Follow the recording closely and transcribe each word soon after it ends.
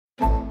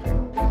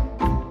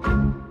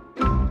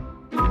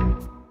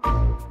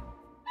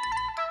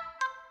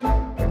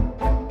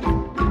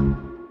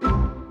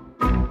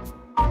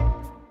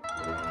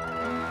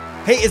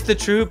Hey, it's the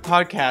True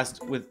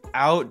Podcast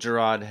without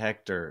Gerard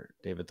Hector.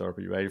 David Thorpe,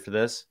 are you ready for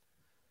this?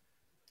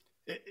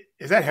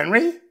 Is that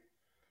Henry?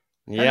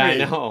 Yeah,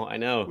 Henry, I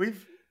know.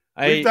 We've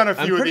done a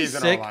few of these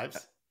sick. in our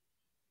lives.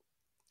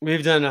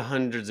 We've done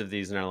hundreds of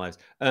these in our lives.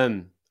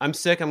 I'm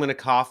sick. I'm going to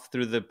cough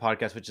through the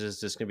podcast, which is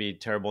just going to be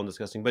terrible and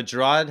disgusting. But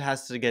Gerard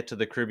has to get to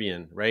the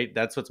Caribbean, right?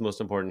 That's what's most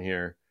important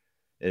here,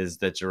 is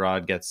that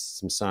Gerard gets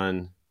some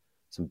sun,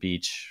 some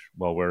beach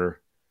while we're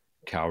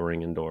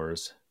cowering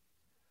indoors.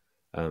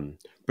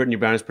 Brittany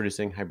Brown is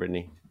producing. Hi,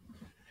 Brittany.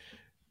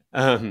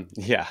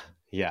 Yeah.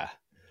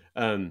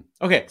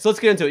 Okay, so let's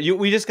get into it.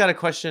 We just got a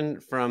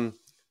question from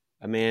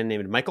a man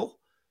named Michael,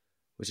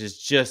 which is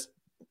just,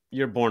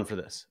 you're born for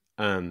this.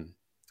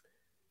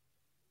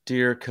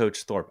 Dear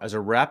Coach Thorpe, as a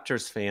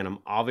Raptors fan, I'm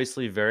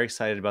obviously very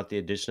excited about the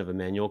addition of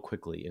Emmanuel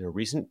Quickley. In a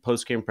recent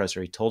post-game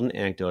presser, he told an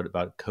anecdote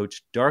about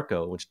Coach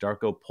Darko, in which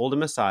Darko pulled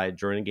him aside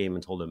during a game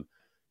and told him,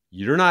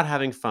 "You're not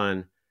having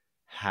fun,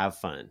 have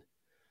fun."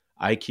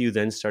 IQ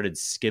then started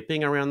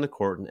skipping around the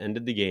court and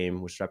ended the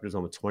game, which Raptors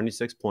won with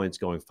 26 points,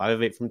 going 5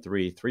 of 8 from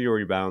 3, 3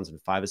 rebounds,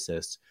 and 5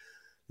 assists.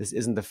 This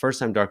isn't the first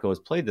time Darko has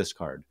played this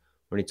card.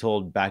 When he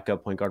told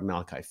backup point guard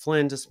Malachi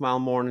Flynn to smile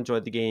more and enjoy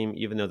the game,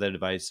 even though that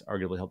advice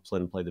arguably helped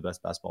Flynn play the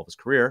best basketball of his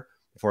career.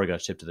 Before he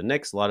got shipped to the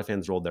Knicks, a lot of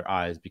fans rolled their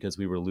eyes because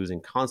we were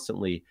losing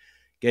constantly.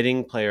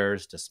 Getting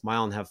players to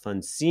smile and have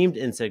fun seemed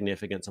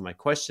insignificant. So my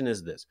question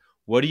is this: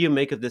 what do you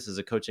make of this as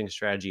a coaching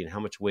strategy, and how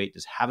much weight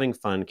does having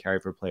fun carry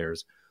for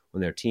players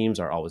when their teams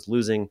are always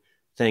losing?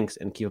 Thanks,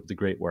 and keep up the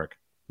great work,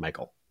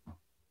 Michael.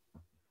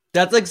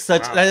 That's like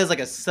that is like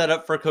a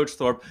setup for Coach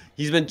Thorpe.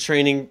 He's been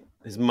training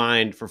his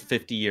mind for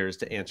 50 years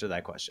to answer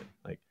that question.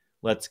 Like,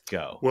 let's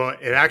go. Well,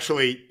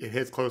 it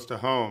hits close to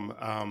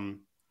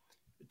home.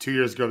 2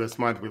 years ago this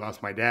month, we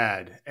lost my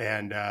dad.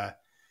 And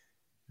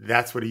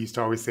that's what he used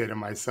to always say to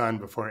my son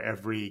before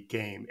every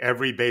game,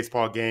 every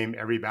baseball game,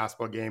 every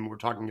basketball game. We're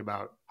talking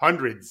about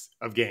hundreds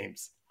of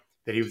games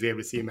that he was able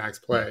to see Max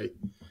play.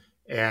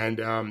 And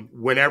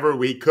whenever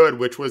we could,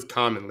 which was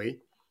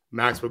commonly,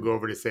 Max would go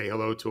over to say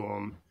hello to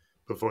him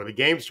before the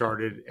game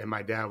started. And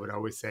my dad would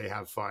always say,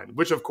 have fun,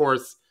 which of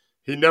course,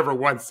 he never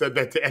once said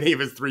that to any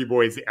of his three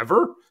boys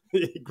ever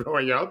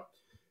growing up.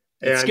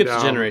 It skips a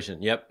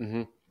generation. Yep.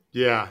 Mm-hmm.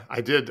 Yeah,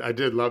 I did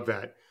love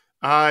that.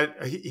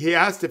 He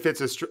asked if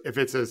it's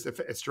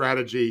a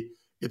strategy.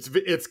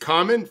 It's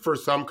common for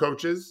some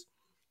coaches.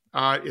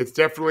 It's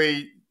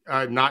definitely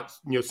not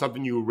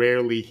something you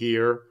rarely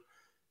hear.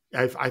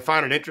 I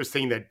find it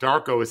interesting that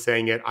Darko is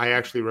saying it. I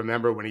actually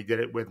remember when he did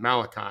it with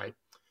Malachi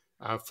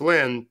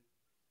Flynn,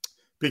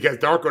 because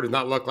Darko does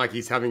not look like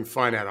he's having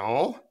fun at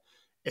all.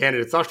 And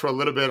it's also a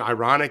little bit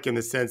ironic in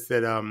the sense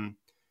that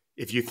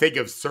if you think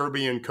of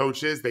Serbian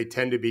coaches, they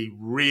tend to be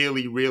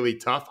really, really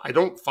tough. I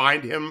don't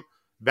find him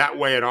that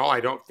way at all. I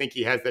don't think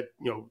he has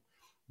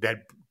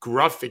that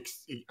gruff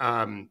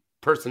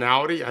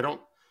personality.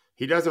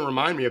 He doesn't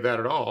remind me of that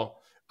at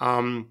all.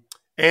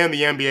 And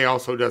the NBA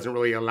also doesn't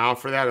really allow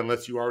for that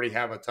unless you already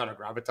have a ton of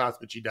gravitas,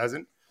 which he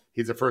doesn't.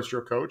 He's a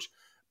first-year coach.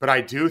 But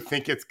I do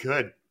think it's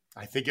good.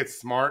 I think it's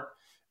smart.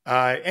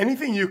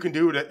 Anything you can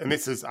do and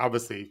this is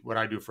obviously what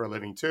I do for a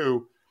living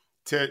too,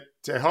 to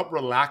help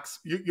relax.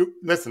 You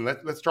listen,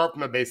 let's start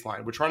from a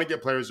baseline. We're trying to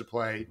get players to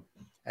play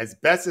as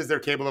best as they're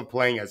capable of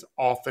playing as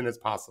often as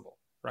possible,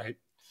 right?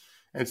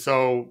 And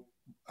so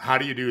how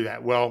do you do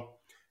that? Well,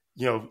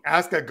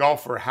 ask a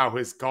golfer how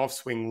his golf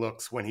swing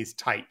looks when he's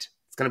tight.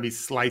 It's going to be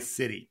Slice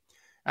City.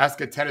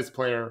 Ask a tennis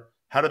player,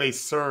 how do they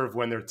serve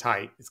when they're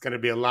tight? It's going to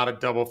be a lot of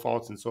double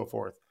faults and so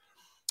forth.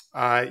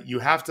 You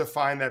have to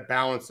find that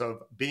balance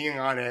of being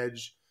on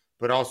edge,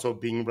 but also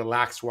being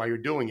relaxed while you're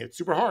doing it. It's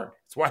super hard.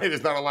 It's why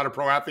there's not a lot of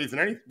pro athletes in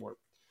any sport.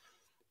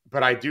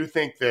 But I do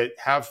think that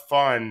have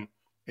fun,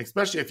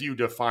 especially if you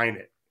define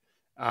it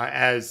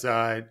as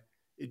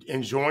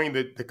enjoying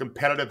the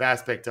competitive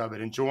aspect of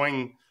it,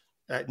 enjoying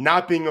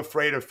not being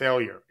afraid of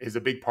failure is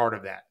a big part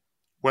of that,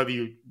 whether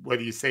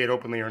you say it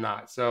openly or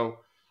not. So,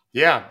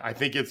 yeah, I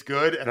think it's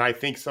good. And I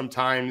think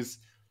sometimes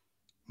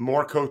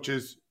more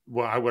coaches,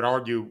 well, I would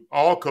argue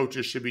all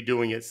coaches should be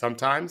doing it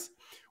sometimes,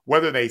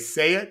 whether they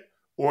say it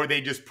or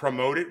they just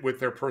promote it with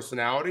their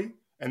personality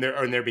and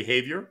their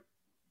behavior.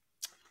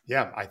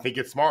 Yeah, I think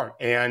it's smart.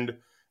 And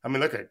I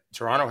mean, look at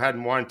Toronto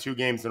hadn't won 2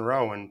 games in a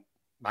row in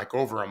like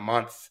over a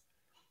month,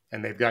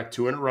 and they've got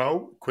 2 in a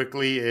row.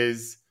 Quickly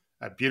is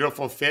a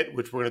beautiful fit,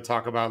 which we're going to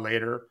talk about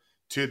later,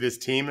 to this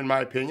team, in my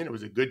opinion. It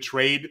was a good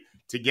trade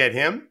to get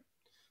him.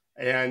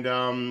 And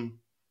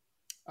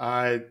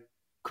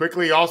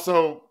Quickly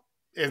also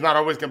is not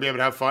always going to be able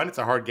to have fun. It's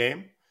a hard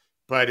game,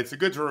 but it's a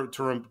good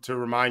to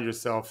remind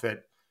yourself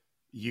that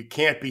you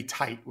can't be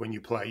tight when you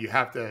play. You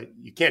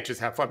can't just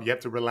have fun. You have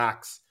to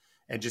relax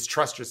and just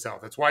trust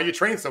yourself. That's why you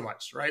train so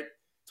much, right?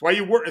 It's why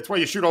you work. It's why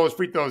you shoot all those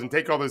free throws and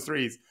take all those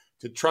threes,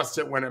 to trust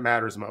it when it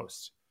matters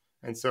most.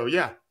 And so,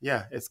 yeah,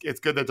 it's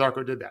good that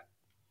Darko did that.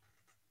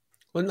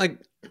 Well,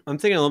 I'm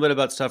thinking a little bit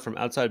about stuff from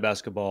outside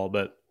basketball,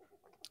 but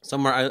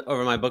somewhere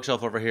over my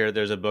bookshelf over here,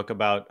 there's a book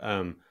about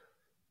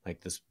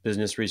this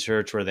business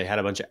research where they had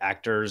a bunch of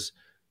actors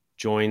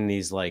join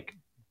these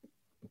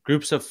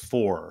groups of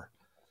 4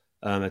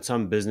 at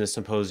some business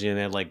symposium.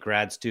 They had like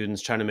grad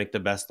students trying to make the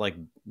best like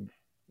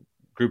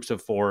groups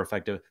of 4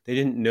 effective. They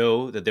didn't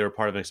know that they were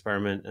part of an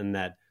experiment and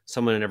that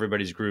someone in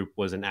everybody's group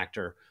was an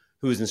actor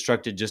who was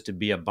instructed just to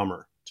be a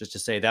bummer, just to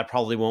say that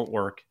probably won't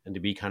work and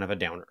to be kind of a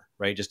downer,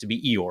 right? Just to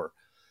be Eeyore.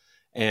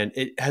 And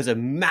it has a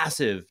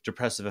massive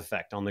depressive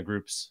effect on the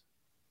group's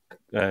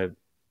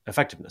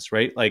effectiveness,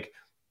 right? Like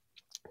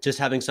just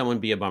having someone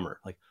be a bummer.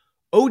 Like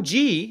OG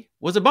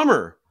was a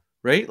bummer,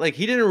 right? Like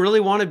he didn't really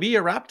want to be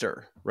a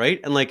Raptor, right?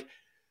 And like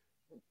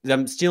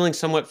I'm stealing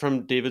somewhat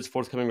from David's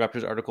forthcoming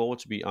Raptors article,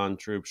 which will be on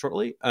Troop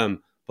shortly. But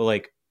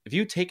like if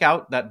you take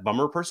out that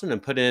bummer person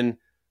and put in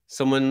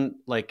someone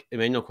like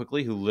Immanuel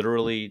Quickley, who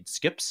literally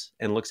skips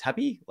and looks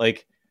happy,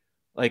 like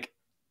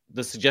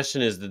the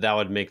suggestion is that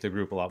would make the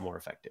group a lot more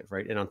effective,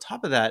 right? And on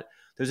top of that,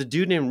 there's a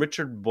dude named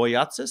Richard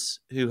Boyatzis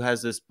who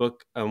has this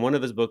book. One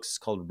of his books is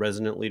called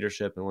Resonant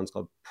Leadership and one's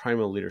called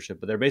Primal Leadership,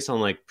 but they're based on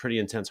like pretty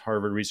intense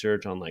Harvard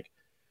research on like,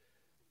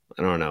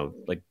 I don't know,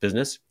 like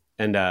business.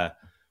 And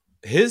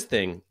his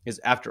thing is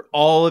after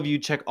all of you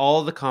check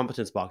all the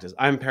competence boxes,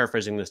 I'm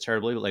paraphrasing this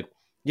terribly, but like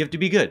you have to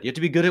be good. You have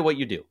to be good at what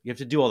you do. You have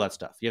to do all that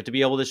stuff. You have to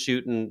be able to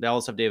shoot and all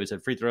the stuff David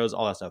said, free throws,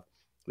 all that stuff.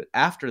 But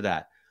after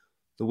that,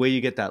 the way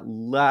you get that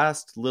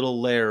last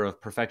little layer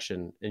of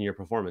perfection in your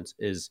performance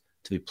is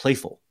to be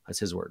playful. That's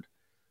his word.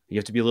 You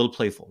have to be a little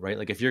playful, right?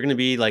 Like if you're going to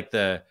be like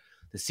the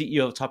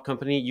CEO of a top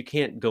company, you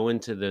can't go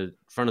into the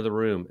front of the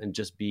room and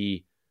just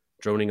be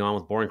droning on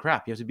with boring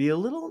crap. You have to be have a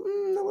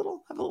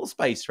little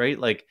spice, right?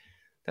 Like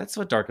that's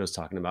what Darko's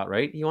talking about,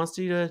 right? He wants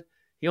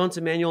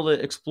Immanuel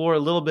to explore a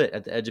little bit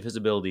at the edge of his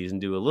abilities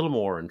and do a little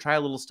more and try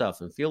a little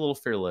stuff and feel a little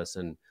fearless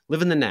and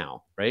live in the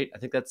now, right? I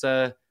think that's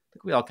I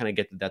think we all kind of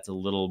get that that's a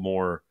little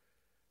more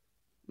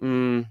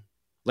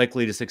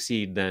likely to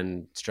succeed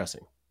than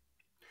stressing.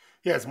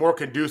 Yeah, it's more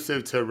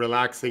conducive to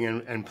relaxing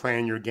and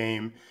playing your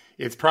game.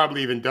 It's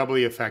probably even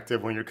doubly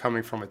effective when you're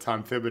coming from a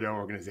Tom Thibodeau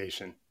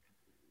organization.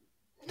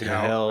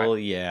 Hell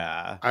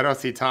yeah. I don't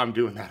see Tom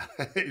doing that.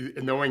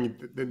 knowing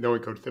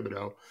Coach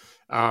Thibodeau,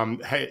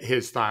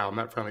 his style, I'm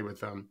not friendly with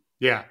them.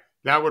 Yeah,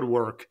 that would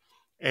work.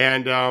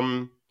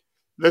 And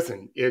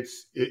listen,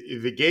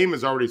 the game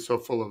is already so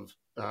full of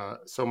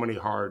so many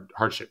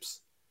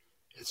hardships.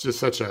 It's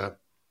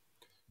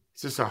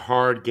just a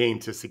hard game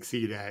to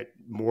succeed at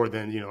more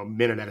than, a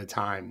minute at a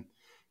time.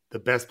 The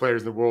best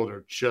players in the world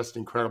are just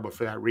incredible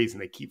for that reason.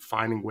 They keep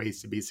finding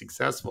ways to be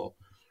successful.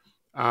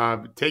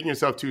 Taking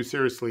yourself too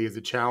seriously is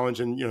a challenge.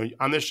 And,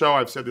 on this show,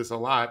 I've said this a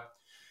lot.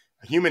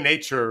 Human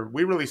nature,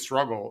 we really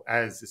struggle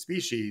as a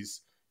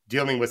species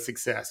dealing with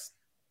success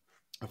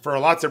for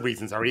lots of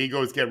reasons. Our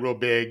egos get real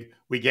big.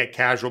 We get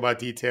casual about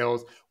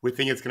details. We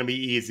think it's going to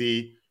be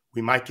easy.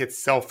 We might get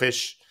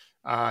selfish.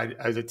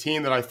 As a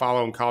team that I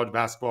follow in college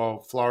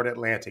basketball, Florida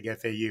Atlantic,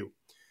 FAU,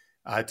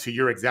 to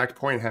your exact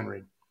point,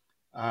 Henry,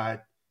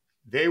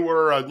 they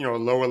were a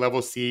lower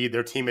level seed.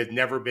 Their team had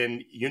never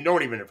been, you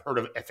don't even have heard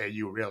of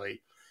FAU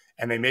really.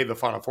 And they made the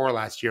Final Four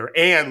last year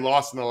and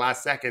lost in the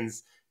last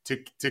seconds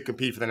to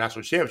compete for the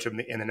national championship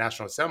in the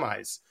national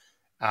semis,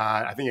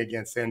 I think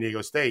against San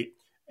Diego State.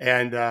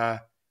 And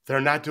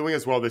they're not doing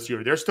as well this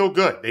year. They're still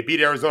good. They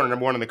beat Arizona,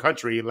 number 1 in the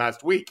country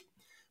last week.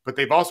 But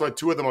they've also had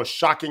 2 of the most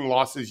shocking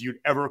losses you'd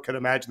ever could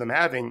imagine them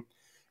having.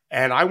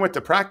 And I went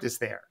to practice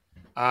there.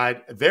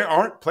 They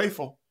aren't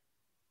playful.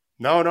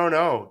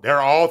 No. They're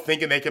all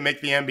thinking they can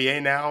make the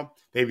NBA now.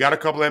 They've got a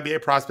couple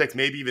NBA prospects,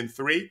 maybe even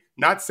 3,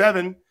 not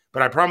 7.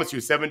 But I promise you,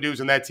 7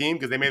 dudes on that team,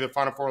 because they made the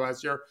Final Four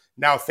last year,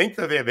 now think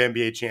that they have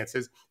NBA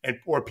chances,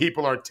 or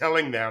people are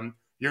telling them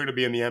you're going to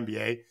be in the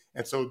NBA.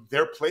 And so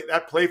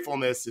that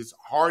playfulness is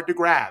hard to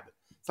grab.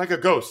 It's like a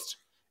ghost.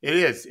 It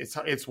is.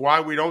 It's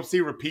why we don't see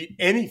repeat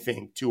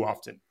anything too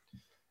often.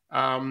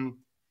 I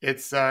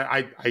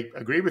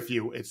agree with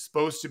you. It's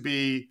supposed to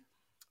be.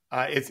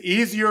 It's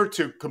easier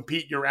to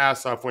compete your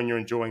ass off when you're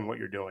enjoying what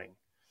you're doing,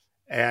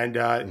 and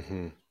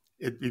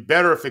it'd be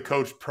better if the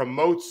coach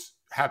promotes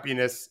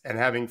happiness and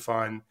having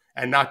fun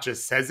and not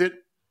just says it.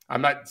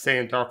 I'm not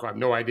saying Darko. I have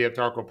no idea if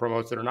Darko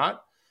promotes it or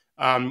not.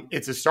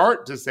 It's a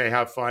start to say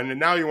have fun, and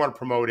now you want to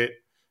promote it.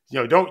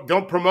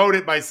 Don't promote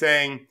it by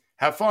saying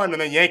have fun,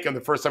 and then yank him the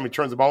first time he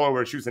turns the ball over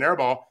and shoots an air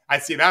ball. I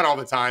see that all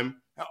the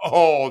time.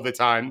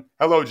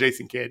 Hello,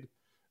 Jason Kidd.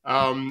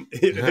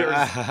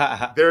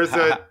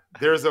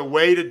 There's a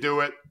way to do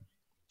it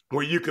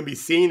where you can be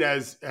seen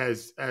as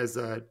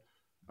a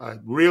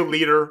real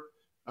leader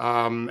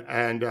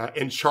and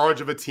in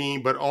charge of a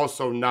team, but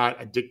also not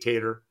a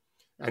dictator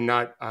and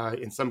not,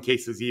 in some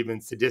cases,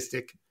 even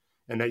sadistic,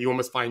 and that you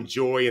almost find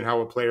joy in how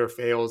a player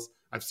fails.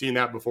 I've seen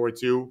that before,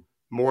 too,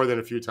 more than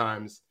a few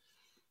times.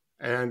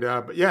 And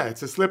but yeah,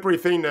 it's a slippery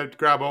thing to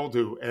grab hold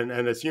to, and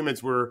as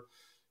humans,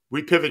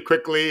 we pivot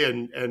quickly,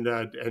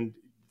 and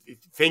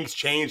things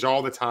change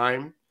all the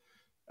time.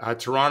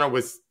 Toronto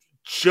was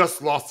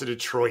just lost to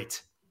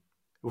Detroit.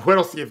 What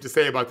else do you have to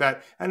say about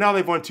that? And now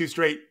they've won 2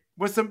 straight.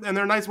 And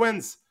they're nice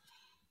wins.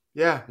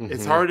 Yeah,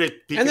 It's hard to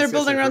be. And they're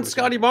building around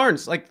Scotty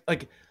Barnes. Like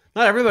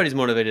Not everybody's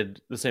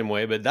motivated the same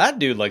way, but that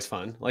dude likes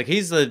fun. Like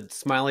he's the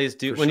smiliest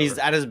dude. For When he's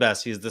sure. at his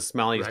best, he's the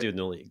smiliest Right. dude in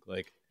the league.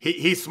 Like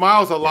He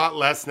smiles a yeah, lot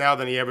less now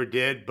than he ever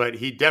did, but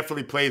he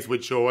definitely plays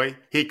with joy.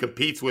 He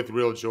competes with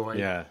real joy.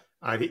 yeah.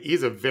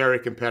 He's a very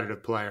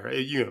competitive player.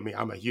 You know me,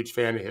 I'm a huge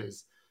fan of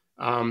his.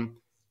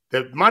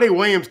 That Monty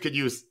Williams could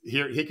use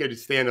here. He could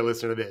stand to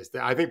listen to this.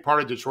 I think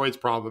part of Detroit's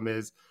problem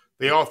is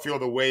they all feel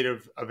the weight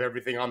of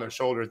everything on their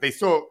shoulders.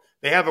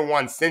 They haven't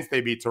won since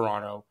they beat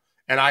Toronto,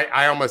 and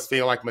I almost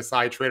feel like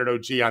Masai traded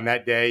OG on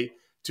that day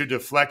to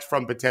deflect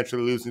from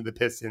potentially losing to the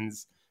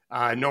Pistons.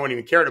 No one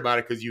even cared about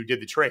it because you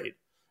did the trade.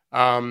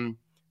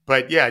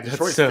 But yeah, That's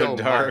Detroit's so still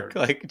dark.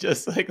 mired. Like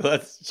just like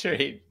let's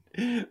trade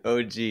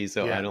OG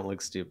so I Yeah. don't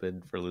look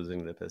stupid for losing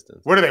to the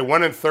Pistons. What are they?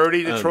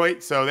 1-30 Um,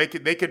 Detroit, so they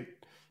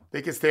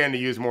could stand to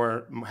use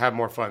more, have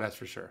more fun. That's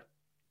for sure.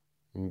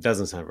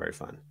 doesn't sound very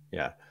fun.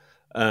 Yeah.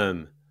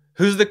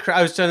 Who's the?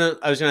 I was trying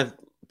to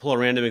pull a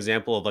random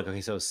example of like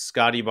okay, so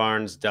Scotty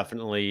Barnes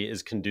definitely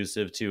is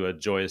conducive to a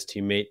joyous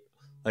teammate.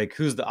 Like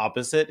who's the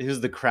opposite?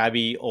 Who's the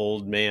crabby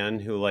old man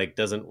who like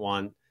doesn't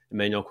want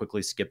Emmanuel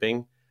quickly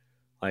skipping?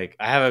 Like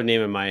I have a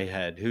name in my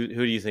head. Who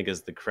do you think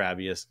is the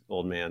crabbiest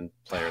old man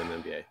player in the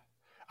NBA?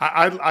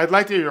 I'd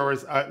like to hear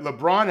yours.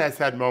 LeBron has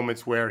had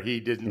moments where he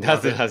didn't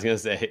That's love what it. I was gonna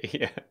say.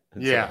 Yeah,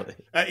 Yeah,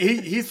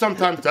 totally. he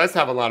sometimes does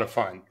have a lot of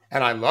fun,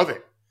 and I love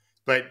it.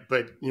 But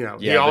he Yeah,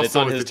 but it's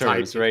also on is his the type.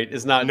 terms, right?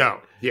 It's not. No,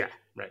 yeah,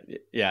 right.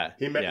 Yeah,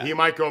 He yeah. he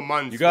might go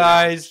months. You without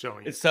guys,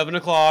 showing it's it. 7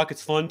 o'clock.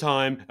 It's fun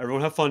time.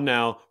 Everyone have fun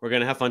now. We're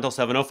gonna have fun till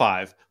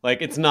 7:05.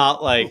 Like it's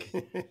not like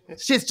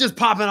shit's just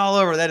popping all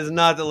over. That is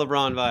not the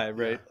LeBron vibe,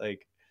 right? Yeah.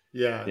 Like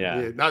Yeah,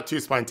 yeah, not too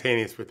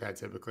spontaneous with that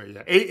typically.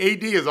 Yeah,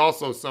 AD is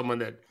also someone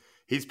that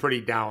he's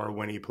pretty dour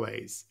when he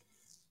plays.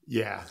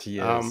 Yeah, he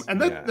is. and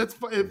Yeah, that's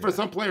for yeah.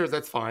 some players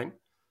that's fine.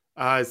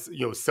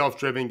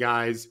 Self-driven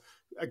guys,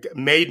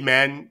 made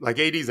men. Like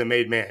AD's a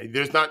made man.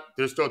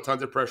 There's still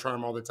tons of pressure on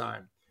him all the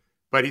time,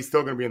 but he's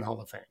still going to be in the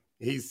Hall of Fame.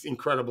 He's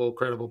incredible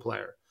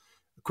player.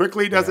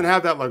 Quickly doesn't Yeah.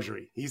 have that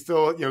luxury. He's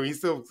still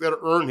got to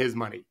earn his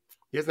money.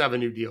 He doesn't have a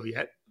new deal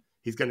yet.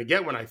 He's going to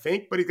get one, I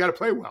think, but he's got to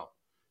play well.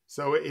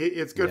 So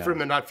it's good for Yeah. him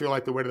to not feel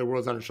like the weight of the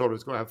world's on his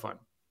shoulders. Go have fun.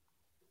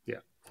 Yeah.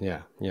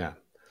 Yeah, yeah.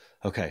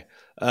 Okay.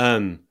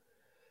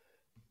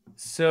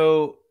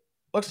 So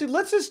actually,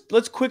 let's just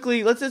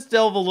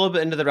delve a little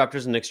bit into the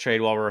Raptors and Knicks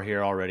trade while we're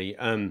here already.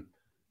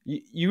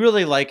 You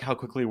really like how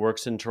quickly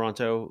works in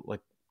Toronto?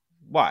 Like,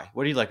 why?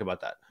 What do you like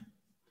about that?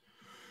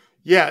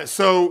 Yeah.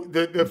 So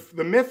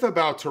the myth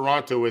about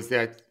Toronto is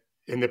that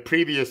in the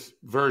previous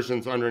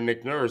versions under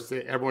Nick Nurse,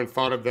 everyone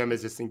thought of them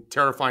as this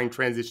terrifying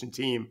transition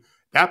team.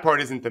 That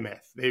part isn't the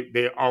myth.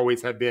 They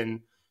always have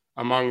been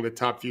among the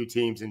top few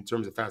teams in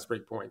terms of fast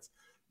break points.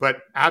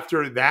 But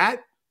after that,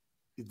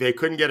 they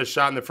couldn't get a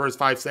shot in the first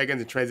 5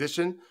 seconds in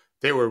transition.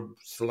 They were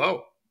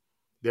slow.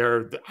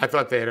 I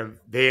thought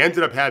they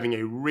ended up having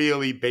a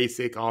really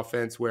basic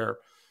offense where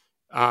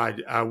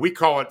we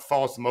call it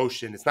false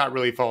motion. It's not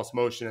really false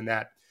motion in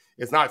that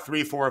it's not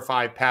 3, 4, or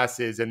 5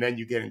 passes and then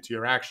you get into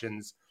your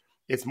actions.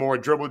 It's more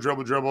dribble,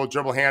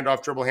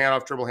 handoff, dribble,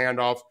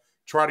 handoff.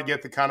 Try to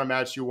get the kind of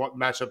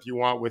matchup you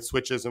want with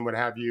switches and what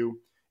have you,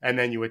 and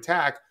then you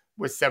attack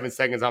with 7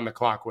 seconds on the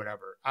clock,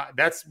 whatever.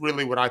 That's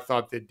really what I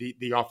thought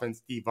the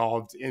offense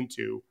devolved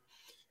into.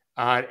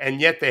 And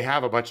yet they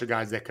have a bunch of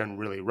guys that can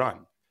really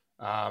run.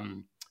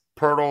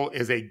 Pirtle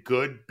is a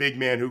good big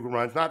man who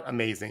runs, not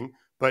amazing,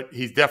 but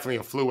he's definitely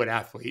a fluid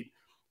athlete.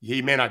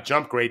 He may not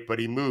jump great, but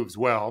he moves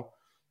well.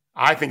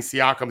 I think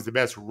Siakam's the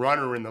best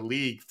runner in the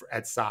league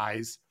at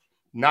size.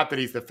 Not that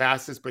he's the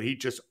fastest, but he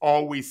just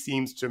always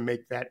seems to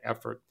make that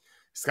effort.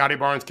 Scotty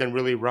Barnes can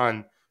really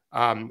run.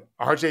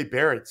 RJ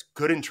Barrett's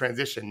good in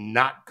transition,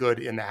 not good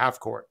in the half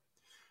court.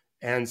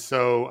 And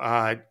so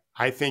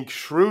I think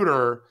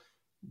Schroeder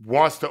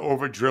wants to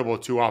over dribble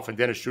too often.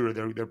 Dennis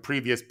Schroeder, their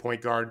previous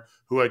point guard,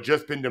 who had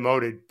just been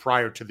demoted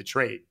prior to the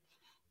trade.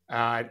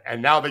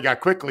 And now they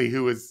got Quickly,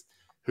 who's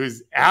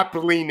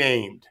aptly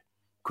named.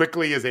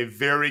 Quickly is a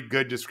very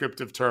good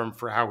descriptive term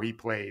for how he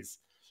plays.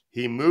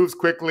 He moves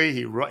quickly.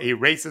 He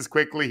races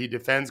quickly. He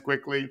defends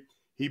quickly.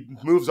 He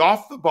moves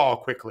off the ball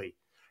quickly.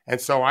 And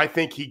so I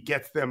think he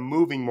gets them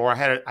moving more. I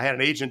had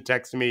an agent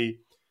text me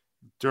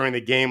during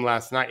the game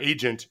last night.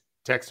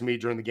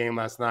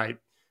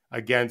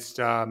 Against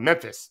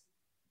Memphis.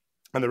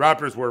 And the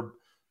Raptors were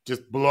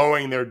just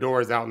blowing their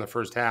doors out in the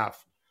first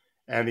half.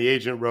 And the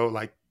agent wrote,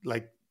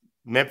 like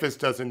Memphis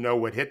doesn't know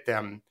what hit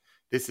them.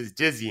 This is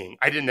dizzying.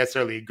 I didn't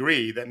necessarily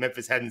agree that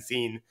Memphis hadn't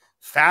seen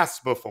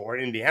fast before.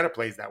 Indiana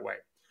plays that way.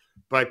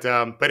 But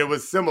it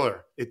was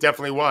similar. It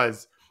definitely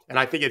was. And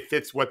I think it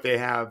fits what they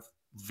have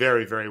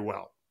very, very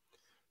well.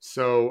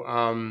 So,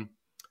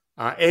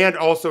 and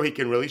also he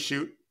can really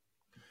shoot.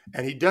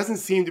 And he doesn't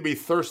seem to be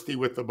thirsty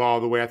with the ball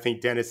the way I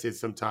think Dennis is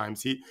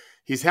sometimes.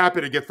 He's happy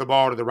to get the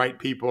ball to the right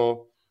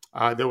people.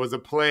 There was a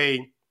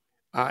play,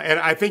 and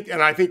I think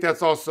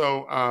that's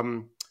also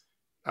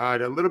a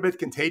little bit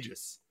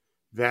contagious.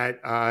 That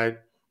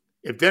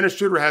if Dennis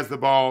Schroeder has the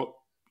ball,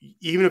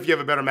 even if you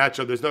have a better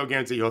matchup, there's no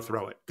guarantee he'll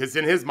throw it because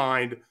in his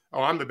mind,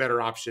 I'm the better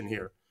option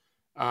here.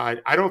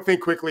 I don't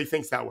think Quickly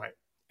thinks that way.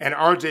 And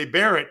RJ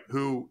Barrett,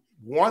 who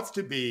wants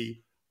to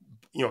be,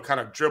 kind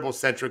of dribble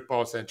centric,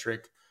 ball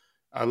centric,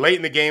 late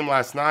in the game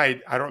last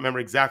night, I don't remember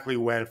exactly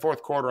when,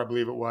 fourth quarter, I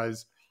believe it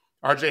was,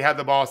 RJ had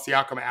the ball.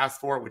 Siakam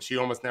asked for it, which he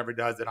almost never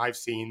does that I've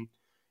seen.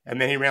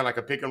 And then he ran like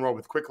a pick and roll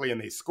with Quickly, and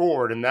they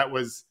scored. And that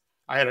was,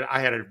 I had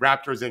a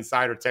Raptors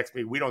insider text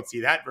me, we don't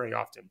see that very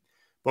often.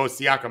 Both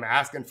Siakam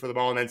asking for the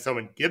ball and then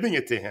someone giving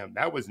it to him.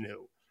 That was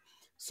new.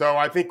 So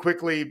I think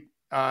Quickly,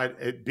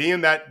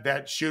 being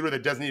that shooter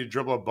that doesn't need to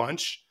dribble a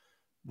bunch,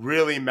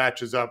 really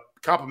matches up,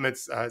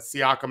 complements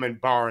Siakam and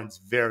Barnes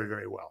very,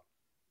 very well.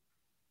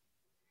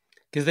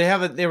 Because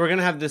they were going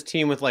to have this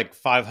team with like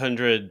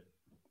 500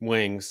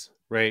 wings,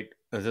 right?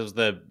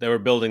 They were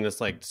building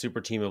this like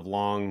super team of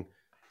long,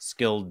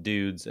 skilled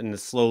dudes, and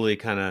slowly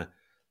kind of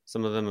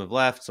some of them have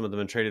left, some of them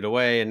have traded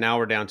away, and now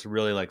we're down to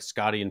really like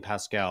Scotty and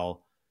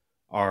Pascal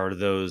are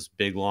those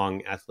big,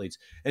 long athletes.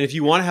 And if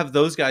you want to have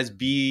those guys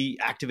be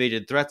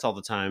activated threats all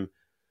the time,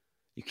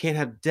 you can't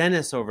have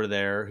Dennis over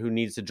there who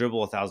needs to dribble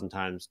 1,000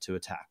 times to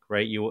attack,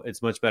 right?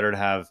 It's much better to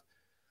have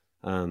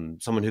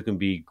someone who can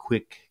be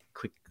quick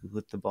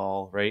with the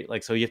ball, right?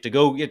 Like, so you have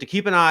to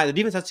keep an eye. The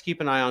defense has to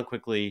keep an eye on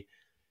Quickly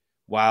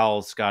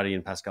while Scotty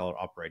and Pascal are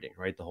operating,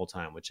 right, the whole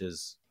time. Which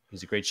is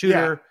he's a great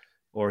shooter,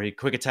 or he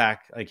quick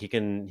attack, like he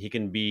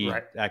can be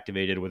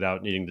activated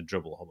without needing to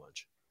dribble a whole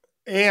bunch.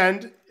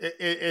 And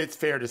it's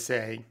fair to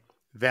say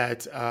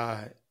that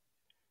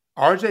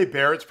RJ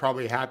Barrett's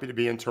probably happy to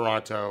be in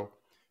Toronto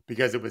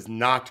because it was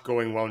not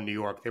going well in New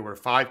York. They were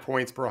 5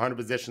 points per 100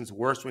 possessions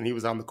worse when he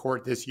was on the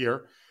court this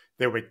year.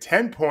 They were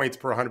 10 points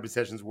per 100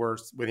 possessions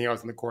worse when he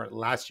was on the court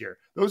last year.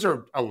 Those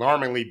are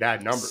alarmingly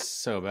bad numbers.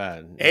 So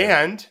bad.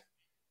 Yeah.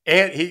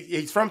 And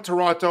he's from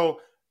Toronto.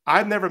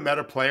 I've never met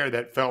a player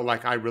that felt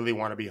like I really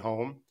want to be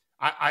home.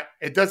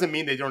 It doesn't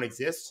mean they don't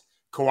exist.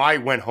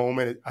 Kawhi went home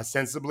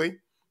ostensibly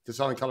to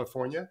Southern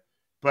California,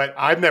 but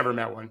I've never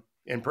met one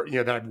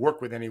that I've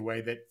worked with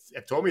anyway that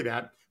have told me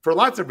that for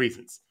lots of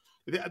reasons.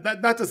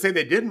 Not to say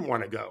they didn't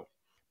want to go,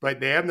 but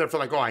they have never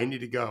felt like, I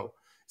need to go.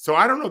 So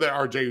I don't know that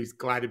RJ is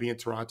glad to be in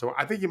Toronto.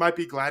 I think he might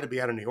be glad to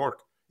be out of New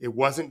York. It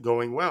wasn't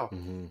going well.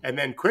 Mm-hmm. And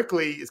then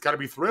Quickly, it's got to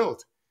be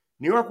thrilled.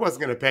 New York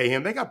wasn't going to pay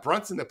him. They got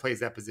Brunson that plays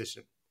that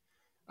position.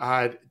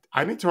 I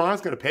think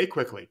Toronto's going to pay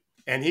Quickly.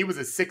 And he was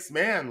a sixth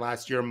man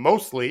last year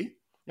mostly,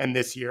 and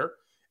this year.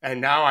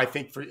 And now I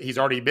think he's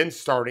already been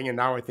starting, and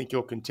now I think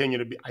he'll continue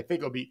to be.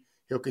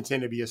 He'll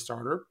continue to be a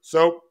starter.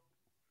 So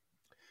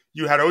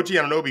you had OG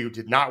Anunoby who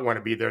did not want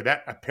to be there.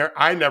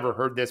 I never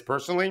heard this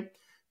personally,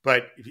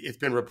 but it's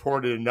been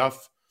reported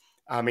enough.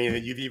 I mean,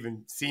 you've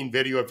even seen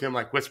video of him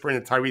like whispering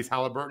to Tyrese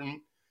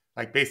Halliburton,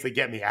 like basically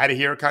get me out of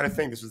here kind of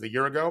thing. This was a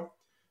year ago.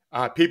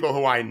 People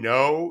who I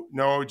know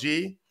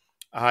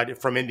OG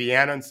from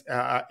Indiana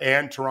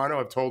and Toronto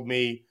have told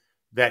me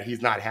that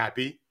he's not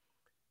happy.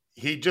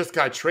 He just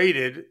got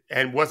traded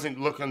and wasn't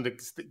looking to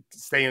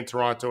stay in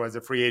Toronto as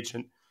a free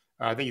agent.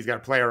 I think he's got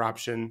a player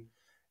option.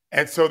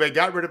 And so they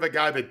got rid of a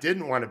guy that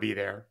didn't want to be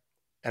there.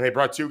 And they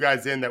brought two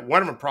guys in that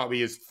one of them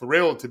probably is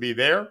thrilled to be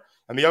there.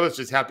 And the other's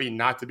just happy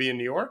not to be in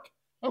New York.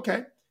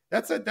 Okay.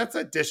 That's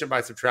addition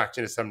by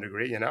subtraction to some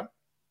degree, you know?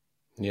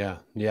 Yeah.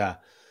 Yeah.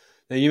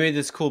 Now you made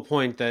this cool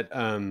point that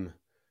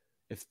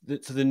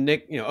the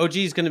Knicks, OG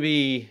is going to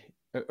be,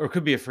 or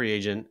could be a free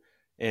agent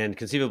and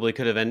conceivably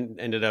could have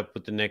ended up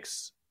with the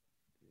Knicks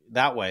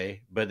that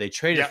way, but they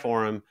traded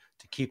for him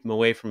to keep him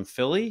away from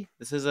Philly.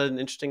 This is an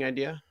interesting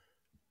idea.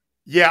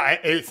 Yeah,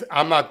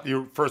 I'm not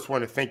the first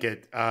one to think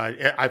it.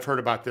 I've heard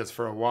about this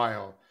for a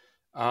while,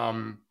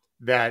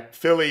 that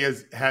Philly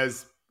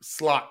has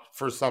slot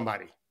for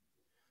somebody.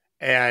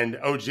 And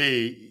OG,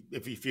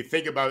 if you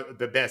think about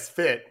the best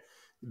fit,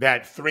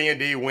 that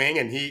 3-and-D wing,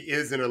 and he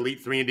is an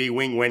elite 3-and-D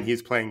wing when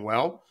he's playing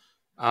well,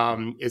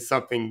 is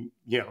something,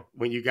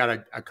 when you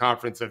got a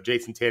conference of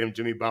Jason Tatum,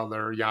 Jimmy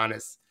Butler,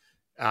 Giannis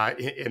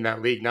in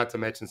that league, not to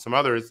mention some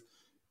others,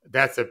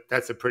 that's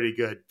a pretty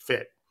good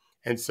fit.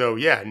 And so,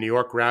 New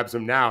York grabs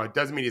him now. It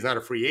doesn't mean he's not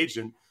a free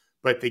agent,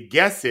 but the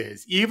guess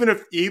is even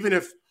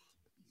if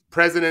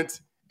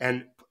president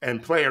and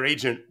player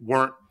agent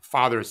weren't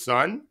father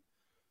son,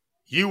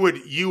 you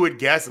would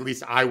guess, at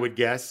least I would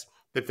guess,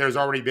 that there's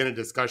already been a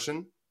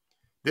discussion.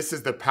 This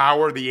is the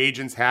power the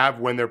agents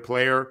have when their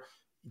player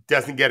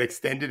doesn't get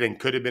extended and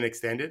could have been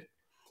extended.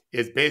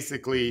 Is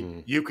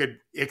basically you could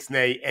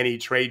ixnay any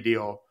trade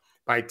deal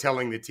by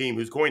telling the team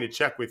who's going to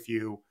check with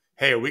you,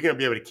 hey, are we going to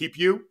be able to keep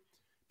you?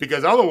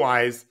 Because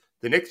otherwise,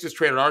 the Knicks just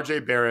traded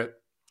RJ Barrett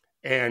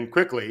and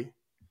Quickly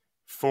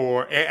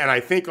and I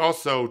think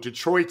also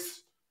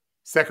Detroit's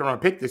second round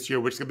pick this year,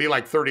 which could be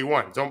like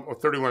 31, or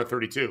 31 or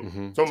 32.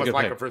 Mm-hmm. It's almost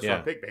like a first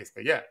round pick,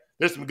 basically. Yeah,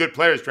 there's some good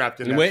players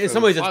drafted. In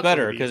some ways, it's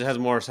better because it has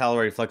more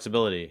salary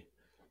flexibility.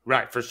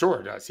 Right, for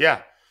sure it does.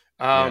 Yeah.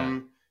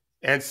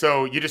 And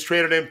so you just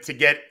traded him to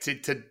get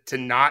to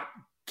not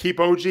keep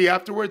OG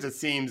afterwards. It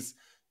seems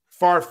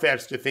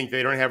far-fetched to think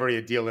they don't have already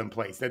a deal in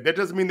place. That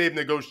doesn't mean they've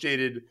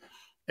negotiated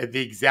at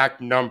the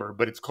exact number,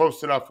 but it's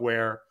close enough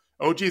where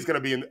OG is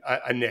going to be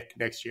a Knick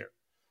next year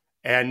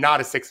and not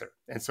a Sixer.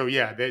 And so,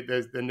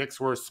 the Knicks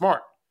were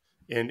smart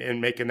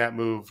in making that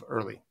move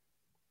early.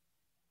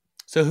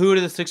 So who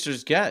do the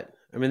Sixers get?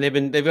 I mean,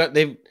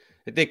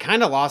 they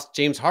kind of lost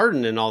James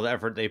Harden and all the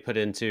effort they put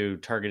into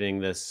targeting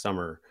this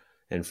summer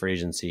and free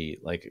agency.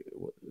 Like,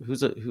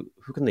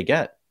 who can they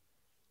get?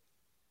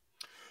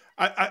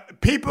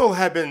 People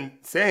have been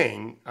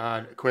saying,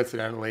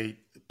 coincidentally,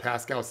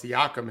 Pascal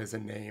Siakam is a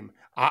name.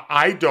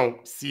 I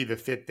don't see the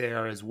fit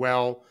there as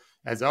well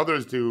as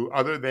others do,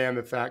 other than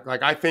the fact,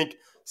 like, I think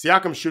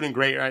Siakam's shooting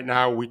great right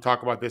now. We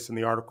talk about this in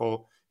the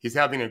article. He's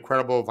having an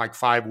incredible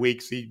 5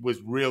 weeks. He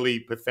was really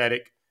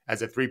pathetic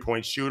as a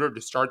 3-point shooter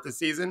to start the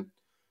season.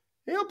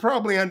 He'll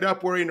probably end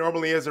up where he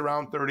normally is,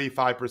 around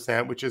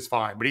 35%, which is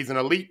fine. But he's an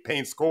elite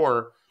paint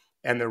scorer.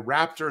 And the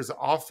Raptors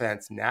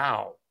offense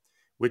now,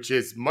 which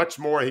is much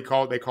more, they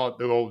call it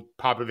the old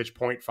Popovich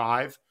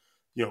 0.5,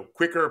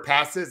 quicker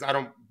passes. I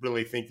don't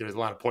really think there's a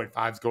lot of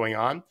 0.5s going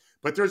on,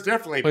 but there's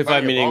definitely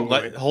 0.5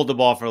 meaning hold the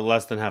ball for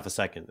less than half a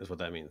second is what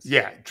that means.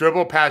 Yeah,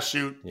 dribble, pass,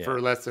 shoot for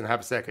less than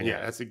half a second.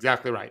 Yeah, that's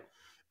exactly right.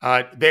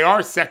 They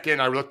are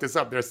second. I looked this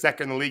up. They're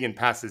second in the league in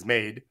passes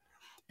made.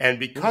 And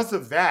because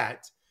of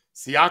that,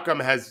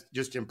 Siakam has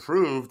just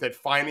improved at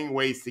finding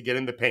ways to get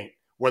in the paint,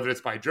 whether it's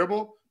by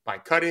dribble, by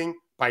cutting,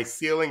 by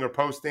sealing or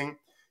posting.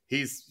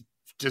 He's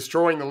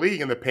destroying the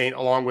league in the paint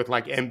along with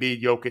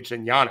Embiid, Jokic,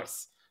 and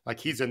Giannis.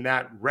 He's in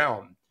that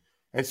realm.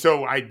 And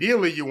so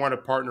ideally you want to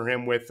partner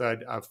him with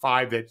a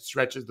 5 that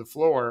stretches the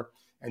floor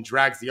and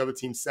drags the other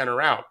team's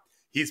center out.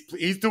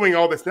 He's doing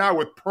all this now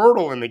with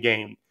Poeltl in the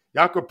game.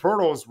 Jakob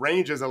Poeltl's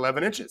range is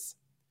 11 inches.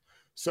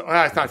 So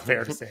it's not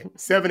fair to say.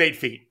 7-8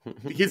 feet.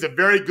 He's a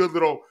very good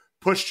little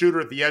push shooter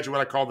at the edge of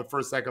what I call the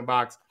first-second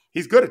box.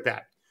 He's good at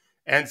that.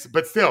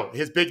 But still,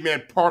 his big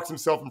man parks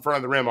himself in front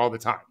of the rim all the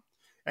time.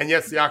 And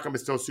yes, Siakam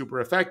is still super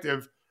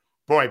effective.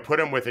 Boy, put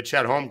him with a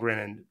Chet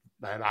Holmgren,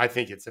 and I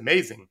think it's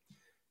amazing.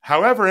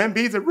 However,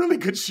 Embiid's a really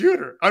good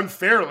shooter.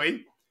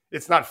 Unfairly,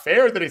 it's not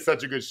fair that he's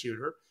such a good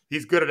shooter.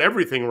 He's good at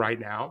everything right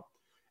now.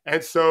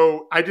 And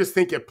so I just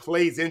think it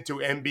plays into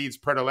Embiid's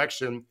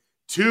predilection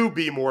to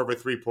be more of a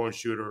three-point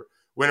shooter,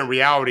 when in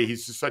reality,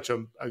 he's just such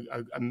an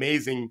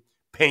amazing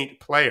paint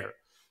player.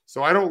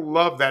 So I don't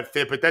love that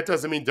fit, but that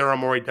doesn't mean Daryl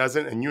Morey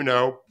doesn't. And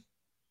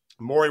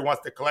Morey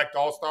wants to collect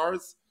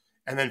all-stars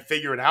and then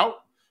figure it out.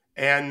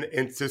 And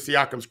to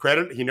Siakam's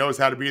credit, he knows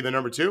how to be the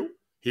number 2.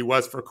 He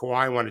was for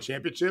Kawhi and won a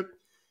championship.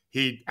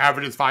 He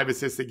averages 5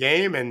 assists a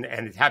game and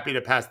is happy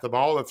to pass the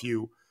ball. If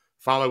you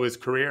follow his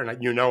career, and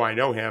I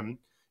know him,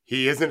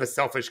 he isn't a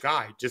selfish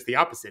guy, just the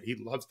opposite. He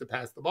loves to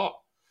pass the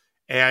ball.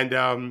 And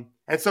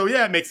so,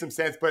 it makes some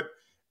sense. But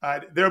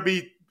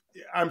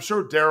I'm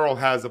sure Daryl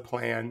has a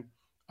plan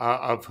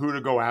of who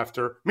to go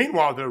after.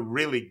 Meanwhile, they're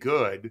really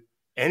good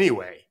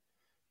anyway,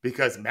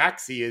 because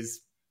Maxey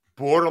is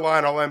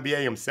borderline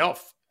All-NBA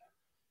himself.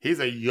 He's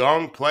a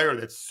young player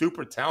that's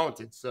super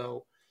talented.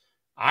 So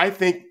I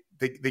think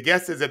the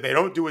guess is that they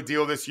don't do a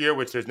deal this year,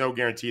 which there's no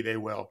guarantee they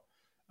will.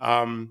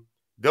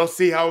 They'll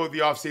see how the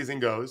offseason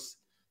goes.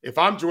 If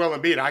I'm Joel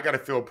Embiid, I got to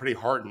feel pretty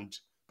heartened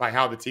by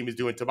how the team is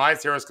doing.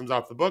 Tobias Harris comes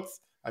off the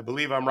books. I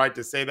believe I'm right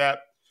to say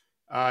that.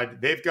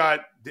 They've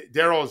got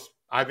Daryl's,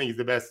 I think he's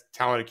the best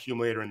talent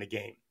accumulator in the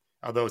game,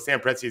 although Sam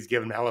Presti has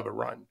given him a hell of a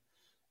run.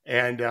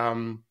 And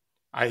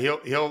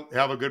he'll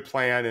have a good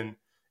plan,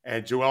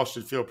 and Joel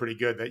should feel pretty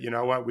good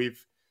that,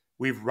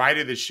 we've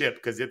righted the ship,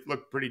 because it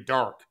looked pretty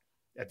dark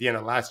at the end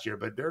of last year,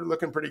 but they're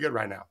looking pretty good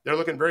right now. They're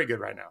looking very good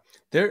right now.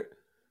 They've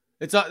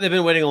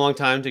been waiting a long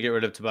time to get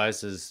rid of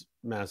Tobias's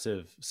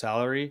massive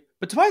salary,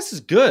 but Tobias is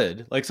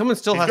good. Someone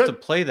still has to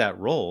play that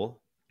role.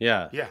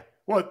 Yeah. Yeah.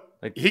 Well,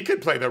 he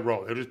could play that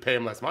role. They'll just pay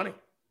him less money.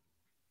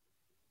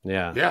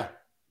 Yeah. Yeah.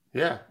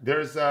 Yeah.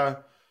 There's no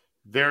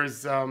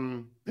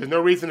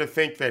reason to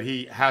think that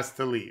he has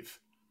to leave.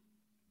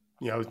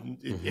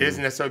 It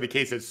isn't necessarily the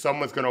case that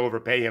someone's going to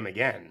overpay him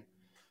again.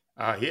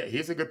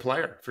 He's a good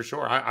player for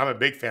sure. I'm a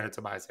big fan of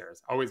Tobias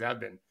Harris. Always have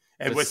been.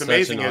 And what's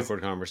amazing is, such an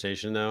awkward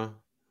conversation though.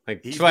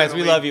 Tobias,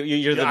 we love you.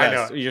 You're the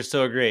best. You're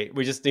so great.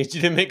 We just need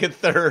you to make a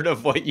third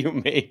of what you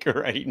make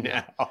right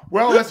now.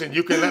 Well, listen,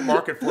 you can let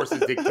market forces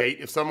dictate.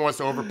 If someone wants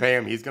to overpay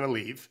him, he's going to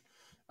leave.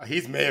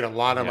 He's made a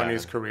lot of money in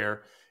his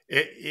career.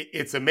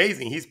 It's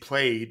amazing. He's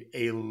played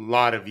a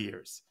lot of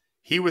years.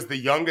 He was the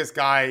youngest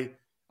guy.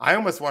 I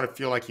almost want to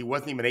feel like he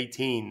wasn't even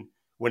 18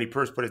 when he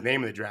first put his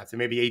name in the draft, and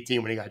maybe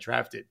 18 when he got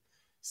drafted.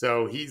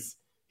 So he's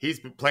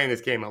been playing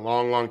this game a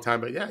long, long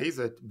time. But, he's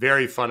a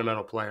very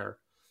fundamental player.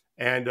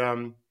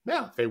 And,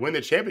 if they win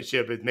the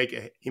championship,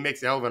 he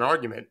makes a hell of an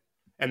argument.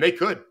 And they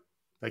could.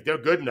 They're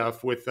good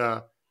enough with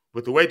the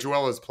way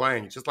Joel is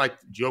playing, just like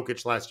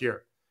Jokic last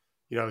year.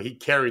 He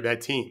carried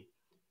that team.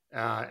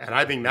 And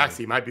I think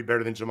Maxey might be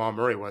better than Jamal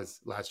Murray was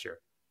last year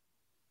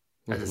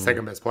as the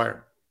second best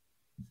player.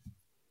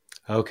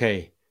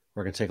 Okay,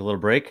 we're going to take a little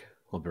break.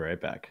 We'll be right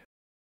back.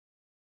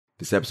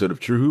 This episode of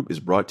True Hoop is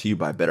brought to you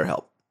by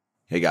BetterHelp.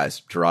 Hey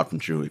guys, Gerard from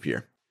True Hoop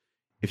here.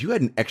 If you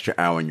had an extra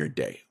hour in your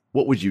day,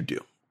 what would you do?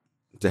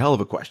 It's a hell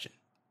of a question.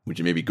 Would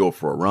you maybe go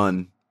for a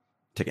run,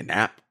 take a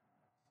nap,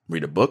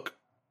 read a book,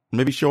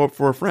 maybe show up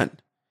for a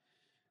friend?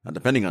 Now,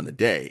 depending on the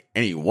day,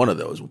 any one of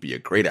those would be a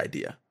great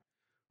idea.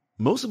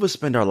 Most of us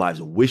spend our lives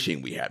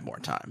wishing we had more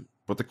time,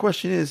 but the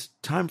question is,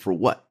 time for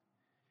what?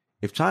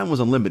 If time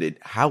was unlimited,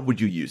 how would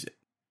you use it?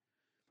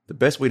 The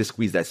best way to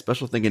squeeze that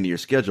special thing into your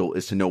schedule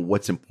is to know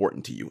what's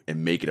important to you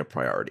and make it a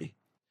priority.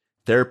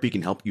 Therapy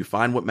can help you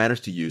find what matters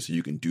to you so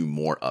you can do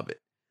more of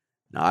it.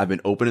 Now, I've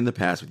been open in the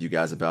past with you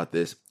guys about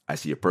this. I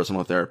see a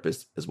personal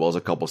therapist as well as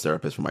a couples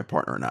therapist for my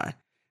partner and I,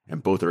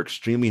 and both are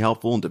extremely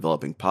helpful in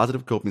developing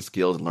positive coping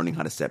skills and learning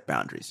how to set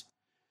boundaries.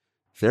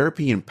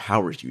 Therapy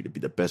empowers you to be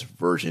the best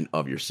version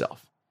of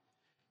yourself.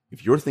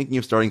 If you're thinking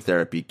of starting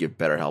therapy, give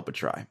BetterHelp a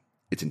try.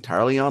 It's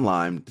entirely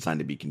online, designed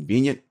to be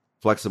convenient,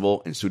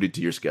 flexible, and suited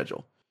to your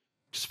schedule.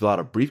 Just fill out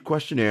a brief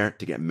questionnaire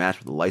to get matched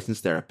with a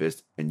licensed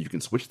therapist, and you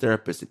can switch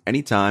therapists at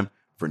any time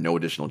for no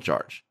additional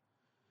charge.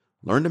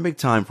 Learn to make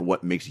time for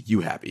what makes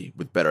you happy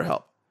with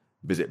BetterHelp.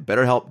 Visit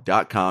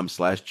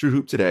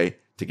betterhelp.com/truehoop today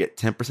to get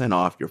 10%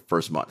 off your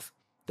first month.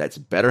 That's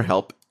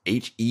BetterHelp,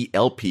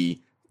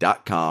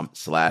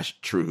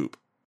 HELP.com/truehoop.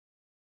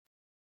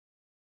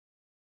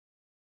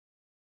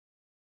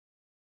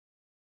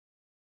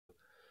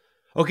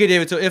 Okay,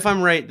 David. So if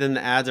I'm right, then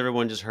the ads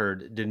everyone just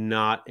heard did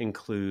not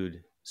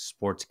include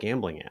sports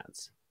gambling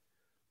ads,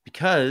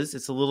 because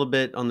it's a little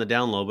bit on the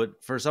down low.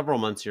 But for several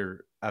months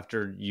here,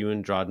 after you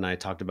and Drod and I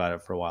talked about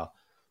it for a while,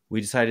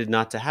 we decided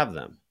not to have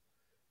them.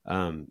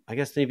 I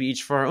guess maybe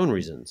each for our own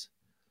reasons.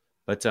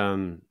 But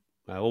well,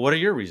 what are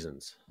your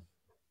reasons?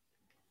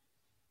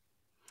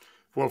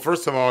 Well,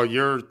 first of all,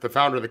 you're the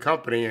founder of the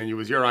company, and it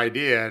was your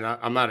idea. And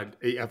I'm not.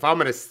 If I'm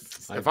gonna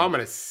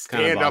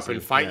stand up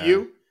and fight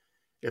you,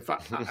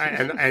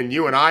 and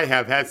you and I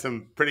have had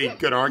some pretty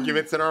good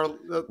arguments in our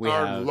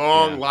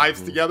long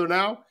lives together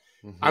now.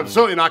 Mm-hmm. I'm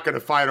certainly not going to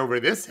fight over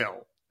this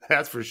hill.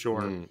 That's for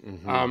sure.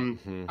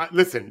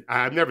 Listen,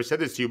 I've never said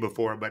this to you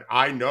before, but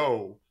I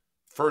know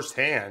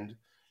firsthand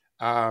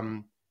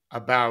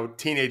about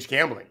teenage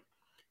gambling.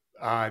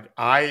 When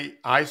I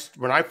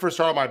first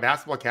started my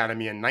basketball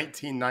academy in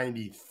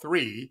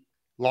 1993,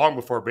 long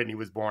before Brittany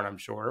was born, I'm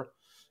sure,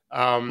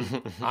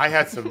 I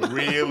had some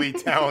really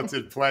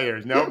talented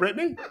players. No,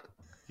 Brittany?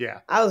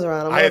 Yeah, I was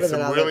around. I had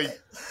some really,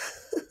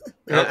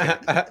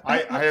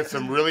 I had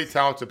some really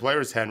talented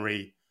players,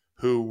 Henry,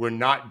 who were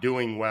not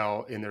doing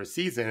well in their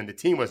season, and the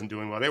team wasn't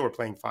doing well. They were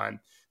playing fine.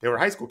 They were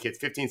high school kids,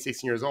 15,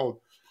 16 years old.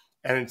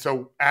 And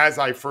so as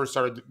I first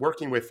started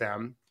working with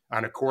them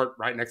on a court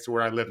right next to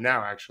where I live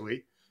now,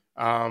 actually,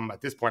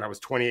 at this point, I was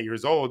 28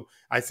 years old.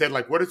 I said,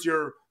 like,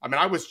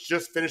 I was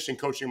just finishing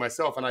coaching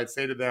myself, and I'd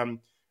say to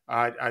them,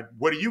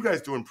 what are you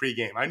guys doing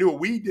pregame? I knew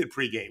what we did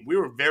pregame. We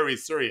were very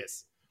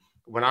serious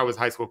when I was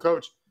high school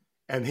coach.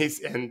 And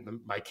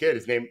my kid,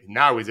 his name,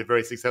 now he's a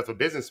very successful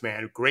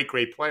businessman, great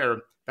player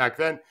back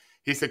then.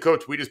 He said,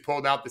 Coach, we just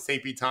pulled out the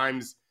St. Pete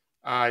Times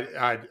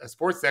a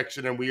sports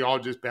section, and we all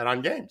just bet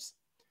on games.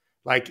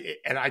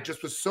 And I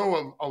just was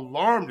so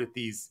alarmed at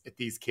these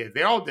kids.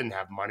 They all didn't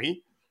have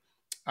money.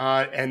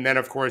 And then,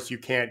 of course, you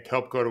can't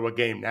help go to a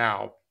game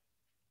now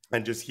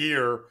and just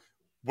hear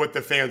what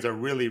the fans are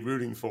really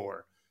rooting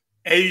for.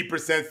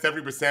 80%,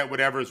 70%,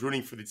 whatever, is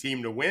rooting for the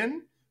team to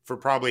win for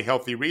probably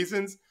healthy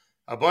reasons.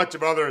 A bunch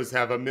of others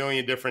have a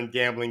million different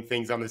gambling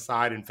things on the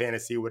side and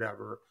fantasy,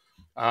 whatever.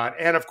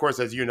 And, of course,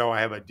 as you know, I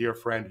have a dear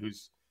friend he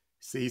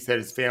said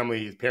his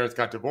parents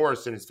got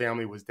divorced and his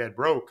family was dead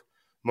broke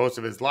most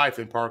of his life,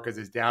 in part because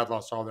his dad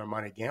lost all their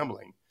money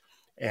gambling,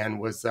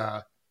 and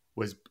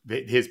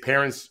his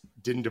parents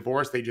didn't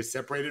divorce. They just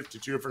separated to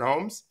two different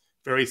homes,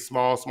 very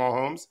small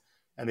homes.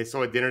 And they still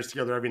had dinners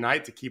together every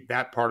night to keep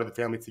that part of the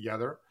family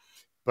together.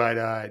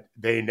 But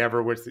they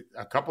never was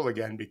a couple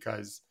again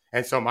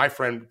and so my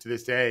friend to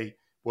this day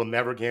will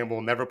never gamble,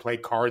 never play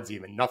cards,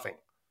 even nothing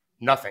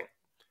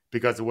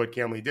because of what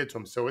gambling did to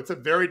him. So it's a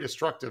very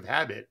destructive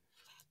habit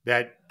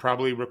that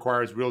probably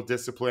requires real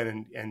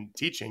discipline and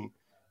teaching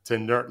to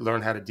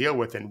learn how to deal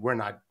with. And we're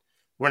not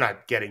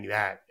getting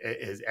that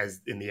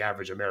as in the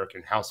average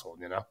American household,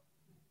 you know?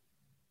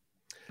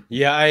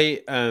 Yeah,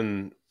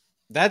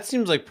 that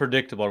seems like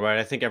predictable, right?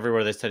 I think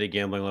everywhere they study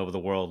gambling all over the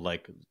world,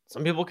 like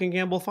some people can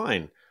gamble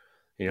fine.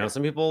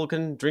 Some people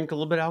can drink a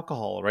little bit of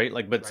alcohol, right?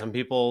 But some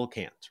people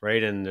can't,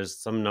 right? And there's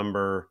some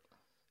number,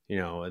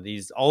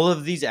 all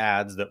of these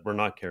ads that we're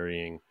not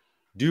carrying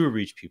do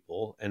reach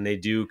people, and they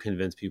do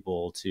convince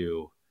people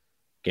to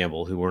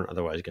gamble who weren't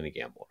otherwise going to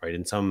gamble, right?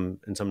 In some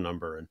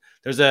number. And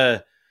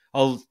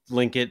I'll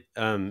link it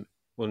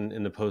when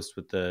in the post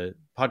with the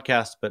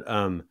podcast, but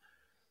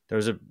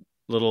there's a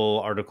little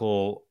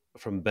article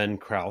from Ben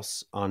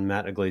Krause on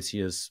Matt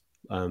Iglesias'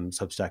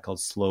 Substack called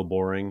Slow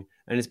Boring.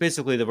 And it's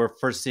basically that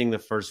we're seeing the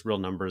first real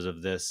numbers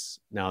of this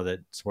now that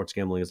sports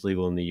gambling is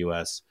legal in the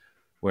US,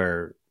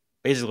 where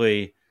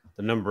basically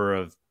the number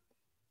of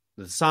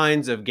the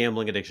signs of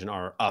gambling addiction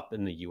are up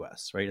in the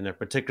US, right? And they're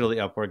particularly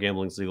up where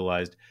gambling is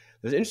legalized.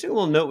 There's an interesting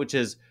little note, which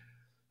is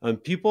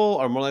people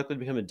are more likely to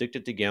become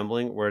addicted to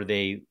gambling where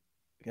they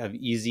have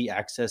easy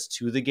access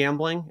to the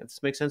gambling, if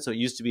this makes sense. So it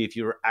used to be if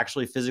you were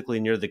actually physically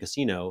near the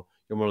casino,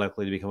 you're more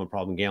likely to become a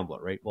problem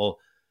gambler, right? Well,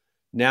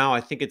 now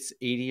I think it's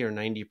 80 or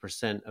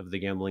 90% of the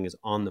gambling is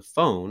on the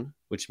phone,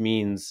 which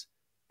means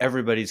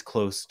everybody's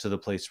close to the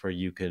place where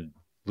you could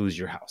lose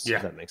your house,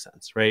 if that makes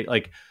sense, right?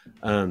 Like,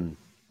 and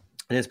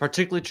it's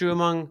particularly true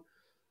among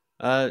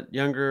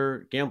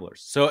younger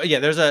gamblers. So yeah,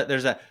 there's a,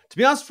 to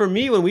be honest, for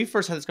me, when we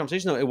first had this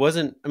conversation though, it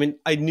wasn't, I mean,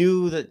 I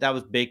knew that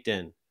was baked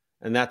in,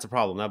 and that's a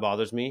problem that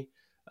bothers me.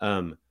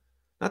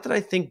 Not that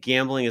I think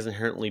gambling is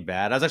inherently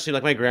bad. I was actually,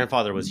 like, my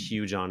grandfather was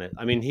huge on it.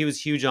 I mean, he was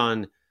huge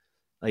on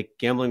like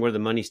gambling where the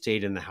money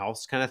stayed in the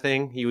house kind of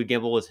thing. He would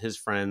gamble with his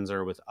friends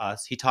or with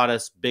us. He taught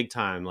us big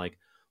time. Like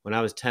when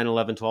I was 10,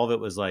 11, 12, it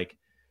was like,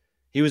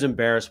 he was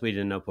embarrassed we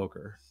didn't know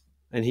poker.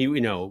 And he,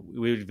 we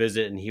would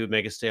visit and he would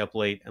make us stay up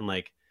late and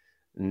like,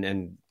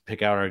 and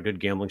pick out our good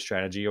gambling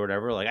strategy or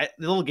whatever. Like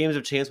the little games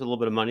of chance with a little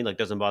bit of money, like,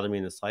 doesn't bother me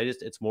in the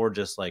slightest. It's more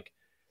just like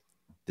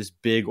this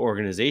big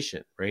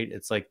organization, right?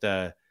 It's like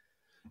the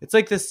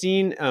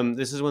scene.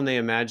 This is when they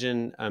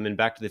imagine in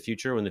Back to the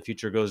Future, when the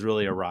future goes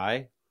really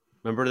awry.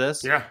 Remember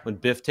this? Yeah. When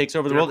Biff takes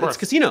over the world, it's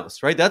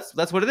casinos, right?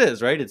 That's what it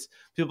is, right? It's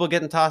people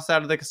getting tossed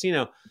out of the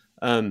casino.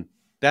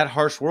 That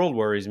harsh world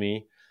worries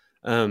me.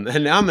 And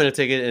now I'm going to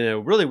take it in a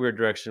really weird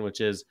direction,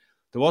 which is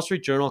the Wall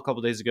Street Journal a couple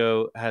of days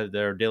ago had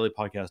their daily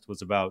podcast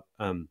was about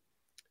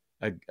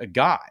a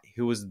guy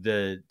who was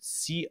the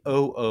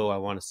COO, I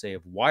want to say,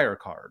 of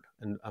Wirecard.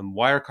 And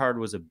Wirecard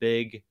was a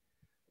big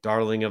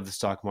darling of the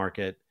stock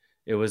market.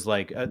 It was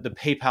like the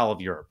PayPal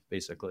of Europe,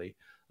 basically.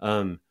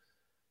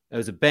 It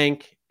was a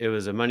bank. It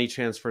was a money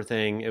transfer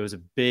thing. It was a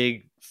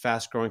big,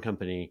 fast-growing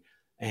company.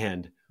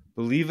 And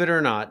believe it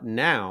or not,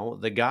 now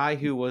the guy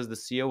who was the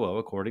COO,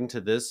 according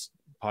to this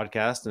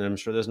podcast, and I'm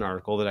sure there's an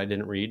article that I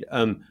didn't read,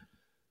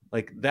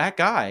 like that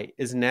guy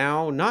is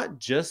now not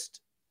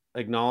just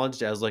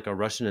acknowledged as like a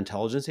Russian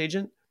intelligence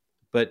agent,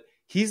 but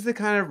he's the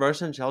kind of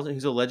Russian intelligence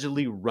who's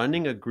allegedly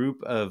running a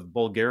group of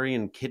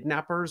Bulgarian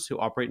kidnappers who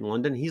operate in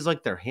London. He's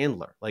like their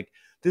handler. Like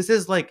this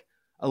is like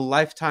a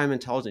lifetime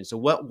intelligence. So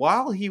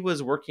while he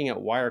was working at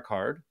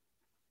Wirecard,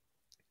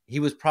 he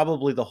was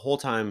probably the whole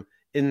time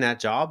in that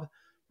job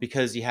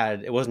because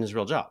it wasn't his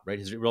real job, right?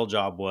 His real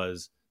job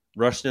was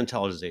Russian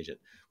intelligence agent,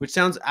 which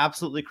sounds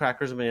absolutely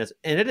crackers and bananas,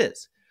 and it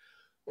is.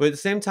 But at the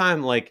same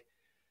time, like,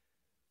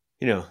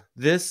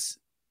 this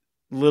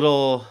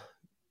little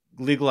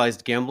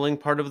legalized gambling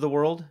part of the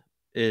world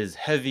is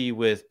heavy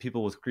with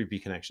people with creepy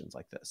connections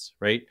like this,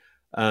 right?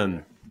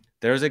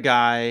 There's a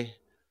guy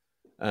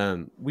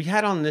we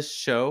had on this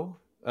show,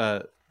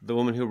 the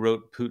woman who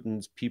wrote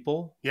Putin's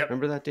People. Yep.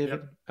 Remember that,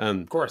 David? Yep.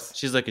 Of course.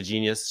 She's like a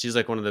genius. She's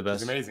like one of the best.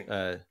 She's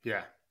amazing.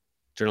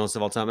 Journalists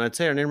of all time. I'd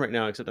say her name right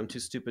now, except I'm too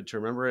stupid to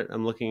remember it.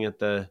 I'm looking at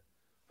the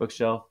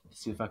bookshelf to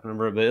see if I can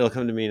remember it, but it'll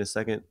come to me in a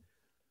second.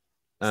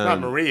 It's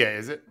not Maria,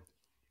 is it?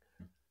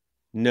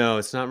 No,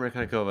 it's not Maria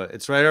Konnikova.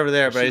 It's right over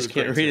there, but I just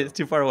can't read it. It's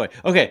too far away.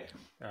 Okay.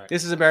 Right.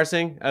 This is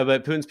embarrassing,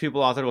 but Putin's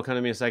People author will come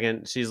to me in a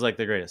second. She's like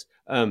the greatest.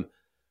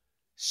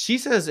 She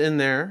says in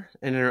there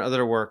and in her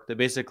other work that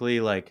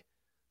basically like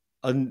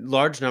a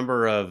large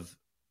number of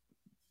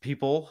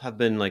people have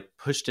been like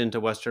pushed into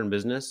Western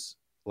business,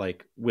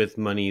 like with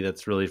money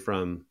that's really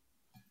from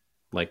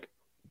like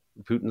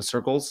Putin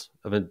circles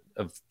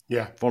of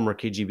former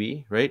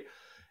KGB, right?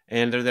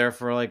 And they're there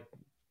for like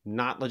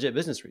not legit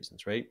business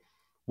reasons, right?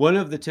 One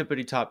of the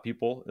tippity top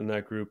people in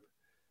that group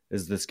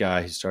is this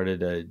guy who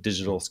started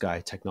Digital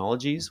Sky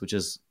Technologies, which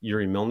is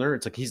Yuri Milner.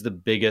 It's like he's the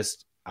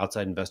biggest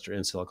outside investor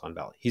in Silicon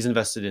Valley. He's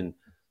invested in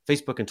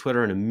Facebook and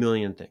Twitter and a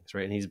million things,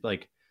 right? And he's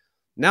like,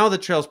 now the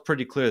trail's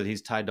pretty clear that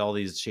he's tied to all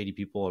these shady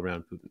people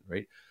around Putin,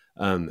 right?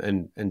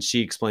 And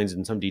she explains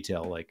in some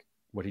detail like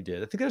what he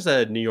did. I think there's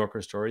a New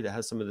Yorker story that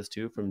has some of this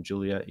too from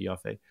Julia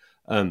Ioffe.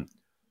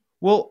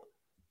 Well,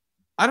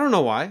 I don't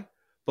know why,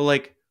 but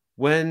like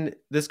when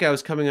this guy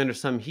was coming under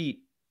some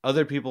heat,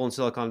 other people in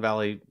Silicon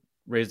Valley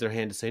raised their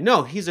hand to say,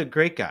 no, he's a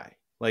great guy.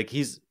 Like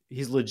he's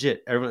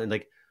legit. Everyone,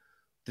 like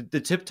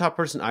the tip top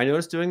person I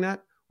noticed doing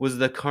that was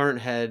the current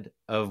head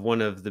of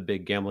one of the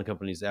big gambling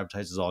companies that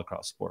advertises all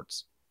across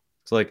sports.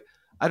 So like,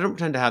 I don't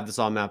pretend to have this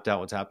all mapped out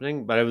what's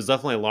happening, but it was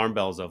definitely alarm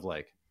bells of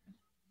like,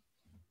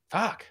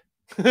 fuck.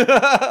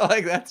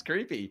 Like that's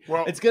creepy.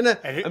 Well, it's gonna.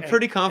 I'm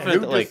pretty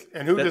confident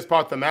that who just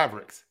bought the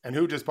Mavericks? And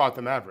who just bought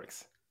the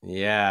Mavericks?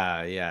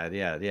 Yeah.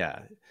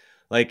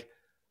 Like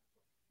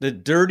the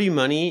dirty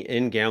money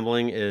in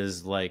gambling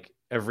is like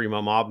every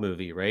mob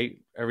movie, right?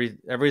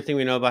 Everything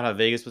we know about how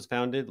Vegas was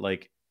founded,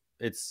 like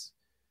it's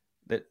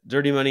that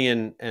dirty money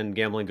and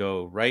gambling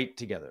go right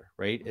together,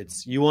 right?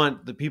 It's you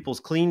want the people's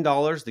clean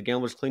dollars, the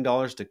gamblers' clean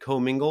dollars to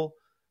commingle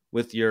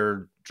with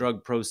your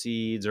drug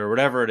proceeds or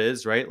whatever it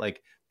is, right?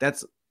 Like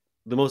that's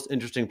the most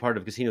interesting part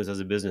of casinos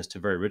as a business to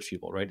very rich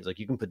people, right? It's like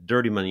you can put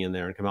dirty money in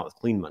there and come out with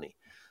clean money.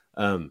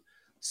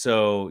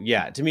 So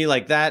yeah, to me,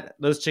 like that,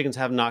 those chickens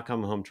have not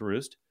come home to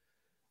roost.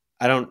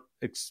 I'm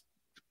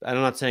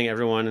not saying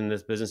everyone in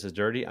this business is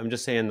dirty. I'm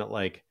just saying that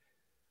like,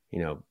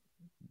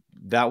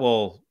 that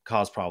will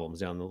cause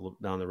problems down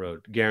the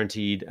road,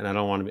 guaranteed. And I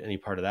don't want to be any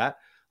part of that.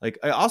 Like,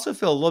 I also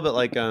feel a little bit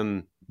like,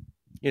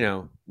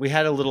 we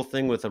had a little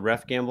thing with the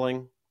ref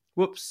gambling.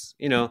 Whoops.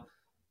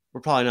 We're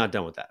probably not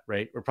done with that,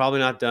 right? We're probably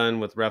not done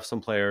with refs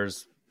and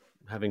players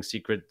having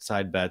secret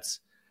side bets.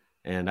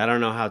 And I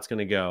don't know how it's going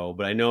to go,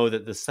 but I know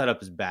that the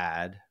setup is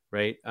bad,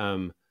 right?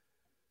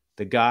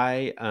 The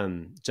guy,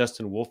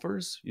 Justin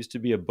Wolfers, used to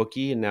be a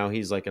bookie, and now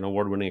he's like an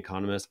award-winning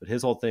economist. But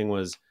his whole thing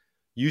was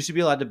you should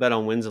be allowed to bet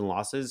on wins and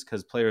losses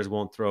because players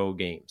won't throw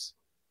games,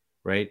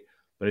 right?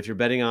 But if you're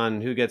betting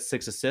on who gets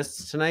 6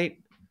 assists tonight,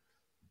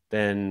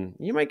 then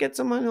you might get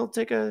someone who'll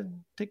take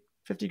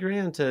 50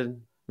 grand to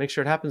make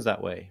sure it happens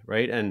that way,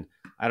 right? And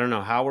I don't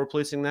know how we're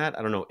policing that.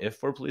 I don't know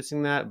if we're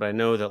policing that, but I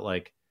know that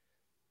like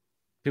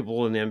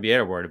people in the NBA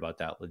are worried about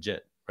that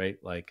legit, right?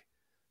 Like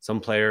some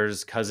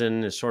player's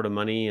cousin is short of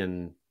money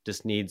and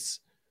just needs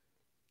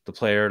the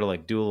player to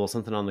like do a little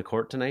something on the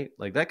court tonight.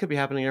 Like that could be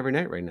happening every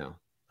night right now.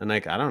 And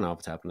like, I don't know if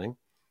it's happening.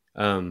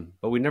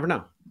 But we never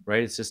know,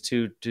 right? It's just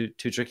too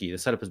tricky. The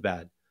setup is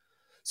bad.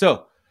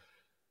 So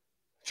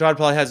Gerard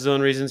probably has his own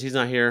reasons he's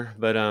not here,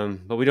 but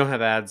we don't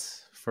have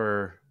ads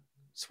for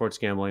sports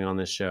gambling on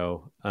this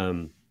show.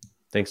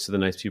 Thanks to the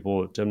nice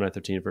people at Gemini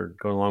 13 for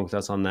going along with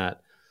us on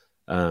that.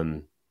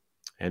 And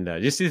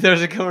you see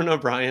there's a Conan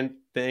O'Brien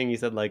thing. He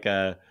said like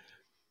I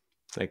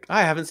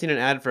haven't seen an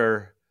ad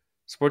for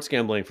sports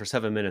gambling for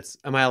 7 minutes.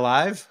 Am I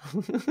alive?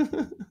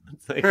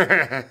 It's like,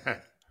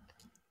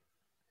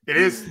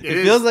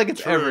 it feels like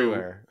it's true.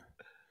 Everywhere.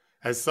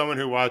 As someone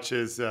who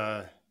watches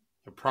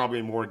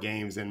probably more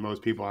games than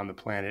most people on the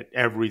planet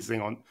every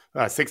single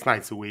 6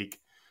 nights a week,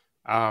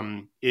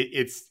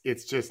 it's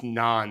just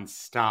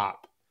nonstop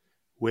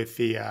with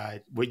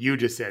the what you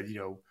just said. You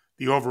know,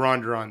 the over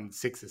under on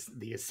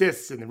the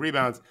assists and the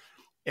rebounds.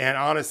 And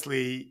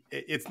honestly,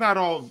 it's not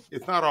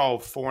all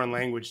foreign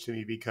language to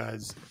me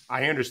because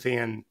I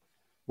understand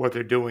what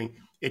they're doing.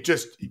 It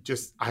just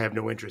I have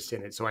no interest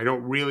in it. So I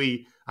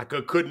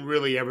couldn't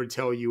really ever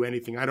tell you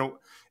anything. I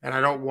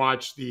don't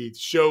watch the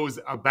shows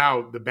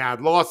about the bad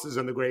losses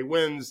and the great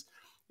wins.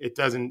 It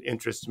doesn't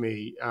interest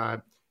me.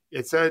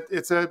 It's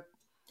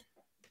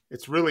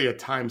really a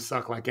time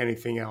suck like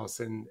anything else.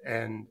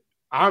 And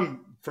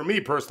for me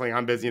personally,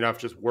 I'm busy enough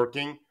just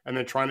working and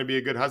then trying to be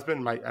a good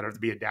husband. I don't have to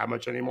be a dad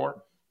much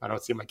anymore. I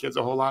don't see my kids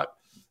a whole lot.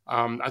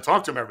 I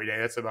talk to them every day.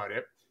 That's about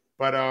it.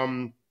 But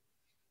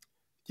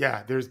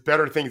yeah, there's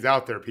better things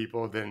out there,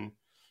 people, than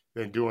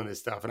doing this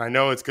stuff. And I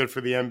know it's good for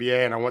the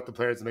NBA, and I want the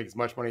players to make as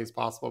much money as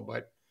possible.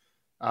 But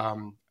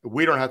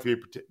we don't have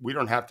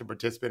to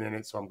participate in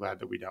it. So I'm glad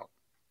that we don't.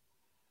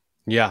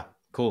 Yeah,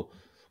 cool.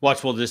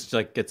 Watch, we'll just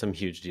like get some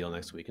huge deal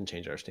next week and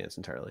change our stance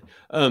entirely.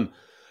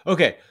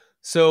 Okay,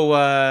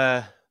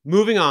 so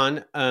moving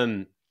on.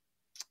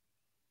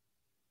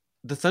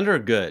 The Thunder are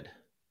good.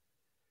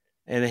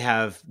 And they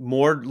have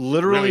more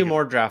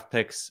draft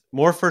picks,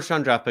 more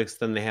first-round draft picks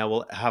than they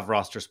will have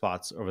roster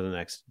spots over the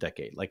next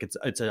decade. Like it's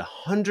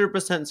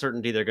 100%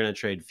 certainty they're going to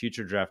trade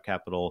future draft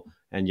capital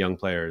and young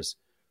players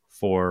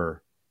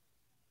for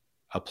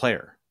a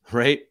player,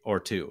 right? Or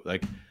two.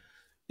 Like,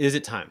 is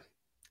it time?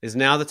 Is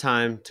now the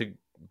time to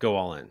go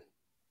all in?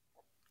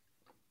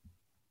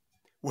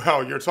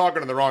 Well, you're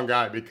talking to the wrong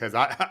guy because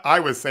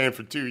I was saying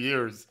for 2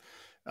 years,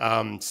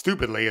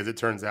 stupidly as it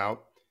turns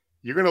out,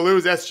 you're going to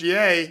lose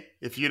SGA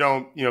if you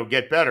don't,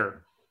 get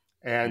better.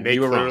 And they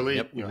clearly,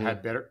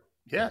 had better.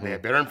 Yeah, they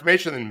had better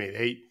information than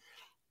me.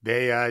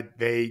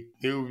 They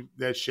knew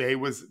that Shea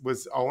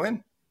was all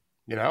in,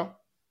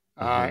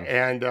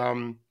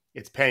 and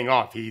it's paying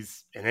off.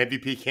 He's an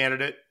MVP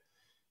candidate.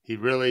 He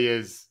really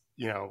is,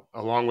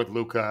 along with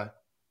Luka,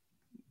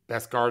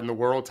 best guard in the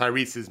world.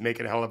 Tyrese is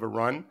making a hell of a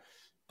run,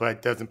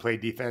 but doesn't play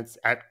defense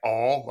at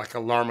all, like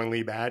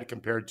alarmingly bad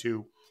compared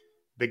to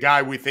the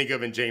guy we think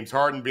of in James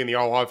Harden being the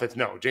all-offense.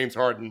 No, James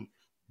Harden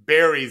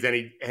buries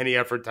any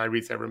effort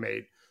Tyrese ever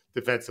made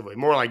defensively.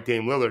 More like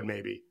Dame Lillard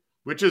maybe,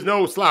 which is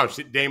no slouch.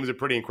 Dame is a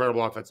pretty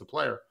incredible offensive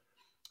player.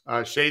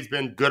 Shea's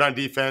been good on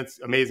defense,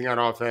 amazing on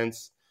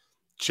offense.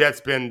 Chet's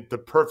been the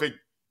perfect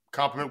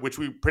complement, which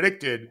we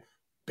predicted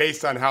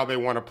based on how they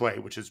want to play,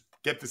 which is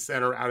get the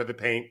center out of the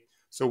paint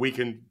so we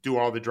can do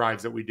all the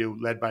drives that we do,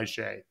 led by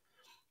Shea.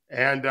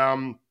 And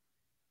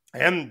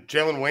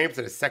Jalen Williams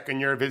in his second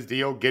year of his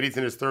deal. Giddey's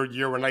in his third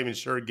year. We're not even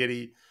sure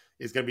Giddey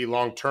is going to be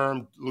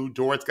long-term. Lou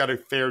Dort's got a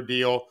fair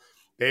deal.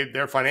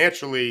 They're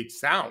financially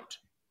sound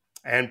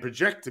and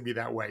project to be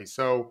that way.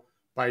 So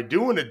by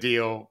doing a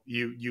deal,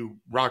 you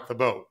rock the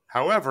boat.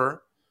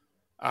 However,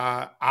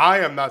 I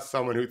am not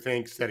someone who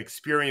thinks that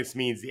experience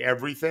means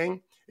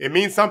everything. It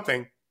means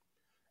something.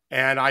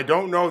 And I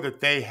don't know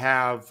that they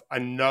have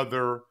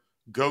another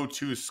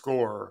go-to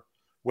scorer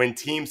when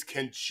teams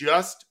can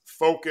just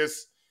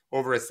focus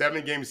over a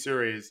 7-game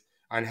series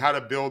on how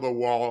to build a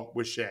wall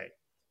with Shea.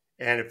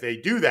 And if they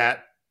do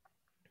that,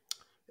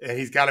 and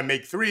he's got to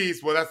make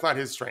threes, well, that's not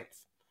his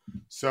strength.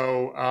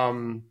 So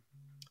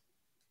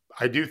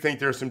I do think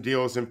there's some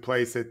deals in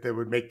place that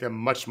would make them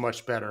much,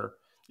 much better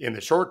in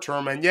the short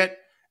term,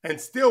 and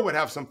still would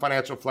have some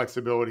financial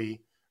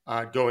flexibility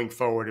going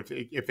forward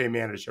if they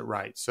manage it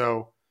right.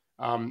 So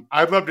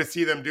I'd love to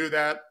see them do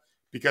that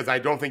because I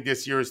don't think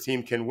this year's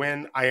team can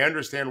win. I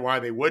understand why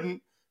they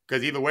wouldn't,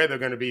 because either way, they're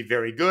going to be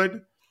very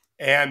good,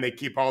 and they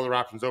keep all their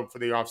options open for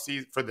the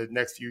offseason for the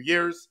next few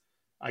years.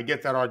 I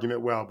get that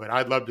argument well, but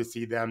I'd love to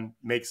see them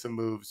make some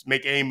moves,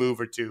 make a move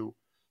or two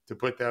to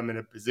put them in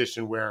a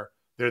position where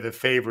they're the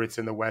favorites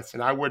in the West.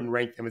 And I wouldn't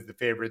rank them as the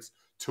favorites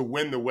to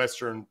win the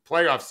Western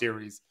playoff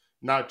series,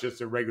 not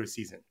just a regular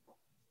season.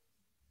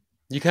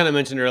 You kind of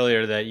mentioned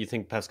earlier that you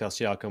think Pascal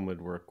Siakam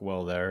would work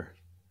well there.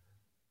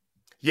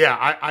 Yeah,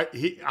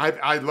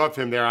 I love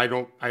him there.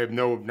 I have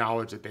no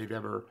knowledge that they've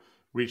ever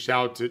reached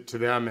out to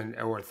them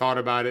or thought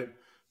about it.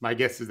 My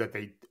guess is that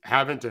they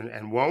haven't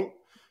and won't.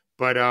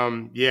 But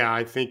yeah,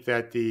 I think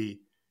that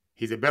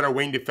he's a better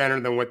wing defender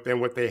than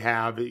what they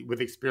have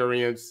with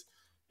experience,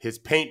 his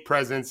paint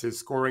presence, his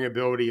scoring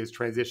ability, his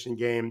transition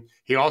game.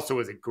 He also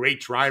is a great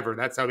driver.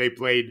 That's how they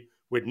played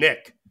with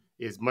Nick,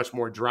 is much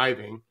more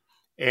driving.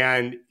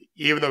 And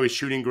even though he's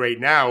shooting great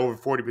now, over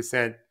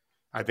 40%,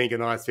 I think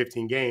in the last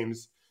 15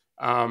 games,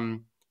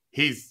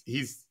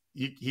 he's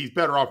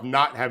better off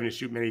not having to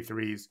shoot many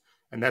threes.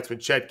 And that's what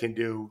Chet can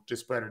do,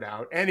 just spread it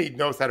out. And he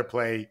knows how to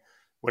play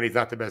when he's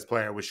not the best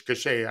player,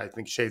 because I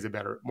think Shea's a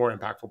better, more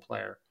impactful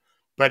player.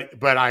 But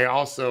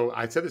I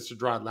said this to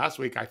Gerard last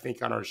week, I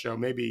think on our show,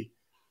 maybe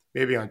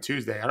on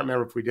Tuesday. I don't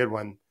remember if we did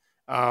one.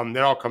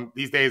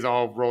 These days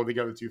all roll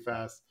together too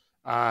fast.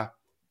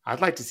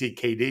 I'd like to see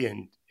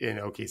KD in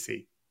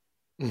OKC.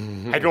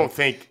 Mm-hmm. I don't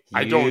think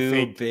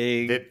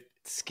big that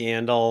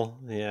scandal.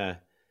 Yeah.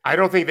 I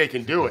don't think they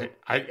can do it.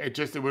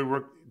 It would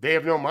work. They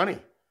have no money.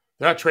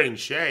 They're not trading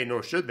Shea,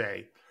 nor should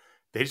they.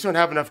 They just don't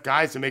have enough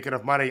guys to make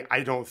enough money,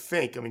 I don't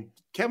think. I mean,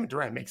 Kevin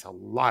Durant makes a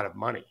lot of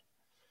money.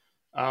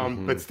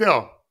 But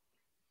still,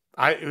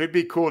 it would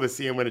be cool to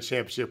see him win a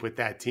championship with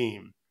that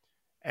team.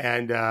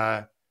 And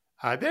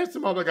there's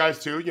some other guys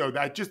too.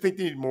 I just think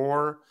they need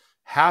more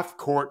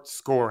half-court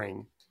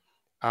scoring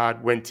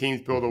when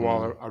teams build a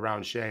wall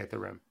around Shea at the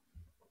rim.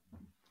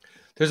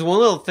 There's one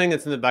little thing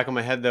that's in the back of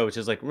my head, though, which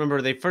is like,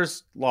 remember, they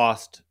first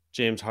lost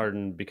James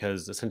Harden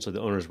because essentially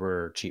the owners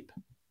were cheap,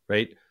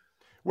 right?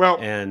 Well,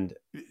 and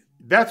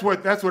that's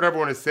what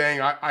everyone is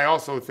saying. I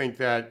also think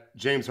that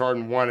James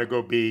Harden wanted to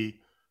go be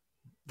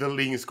the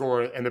leading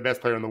scorer and the best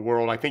player in the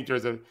world. I think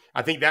there's an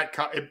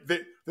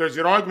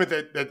argument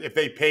that if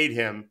they paid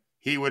him,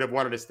 he would have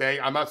wanted to stay.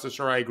 I'm not so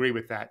sure I agree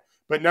with that.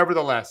 But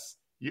nevertheless,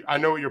 I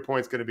know what your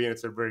point's going to be, and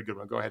it's a very good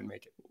one. Go ahead and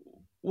make it.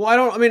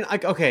 Well,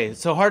 okay,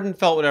 so Harden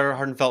felt whatever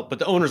Harden felt, but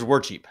the owners were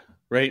cheap,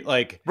 right?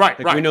 Right.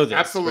 We know this,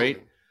 absolutely,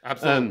 right?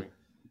 Absolutely.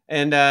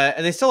 And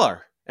they still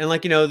are. And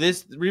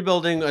this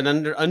rebuilding, an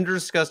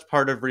under-discussed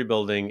part of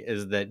rebuilding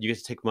is that you get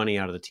to take money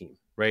out of the team,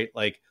 right?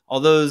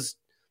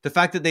 The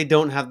fact that they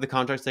don't have the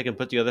contracts they can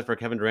put together for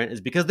Kevin Durant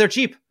is because they're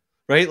cheap,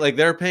 right? Like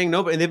they're paying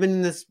nobody, and they've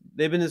been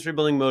in this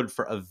rebuilding mode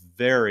for a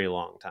very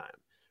long time,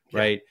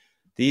 right?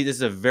 This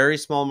is a very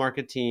small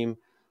market team.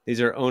 These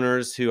are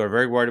owners who are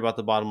very worried about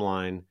the bottom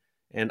line.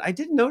 And I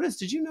did notice.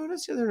 Did you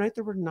notice the other night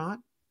there were not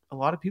a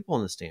lot of people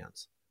in the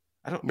stands?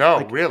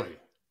 Really.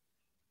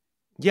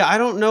 Yeah, I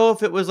don't know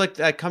if it was like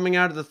that coming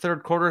out of the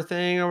third quarter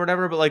thing or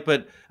whatever,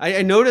 but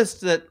I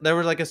noticed that there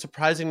was like a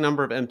surprising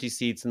number of empty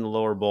seats in the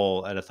lower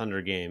bowl at a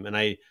Thunder game, and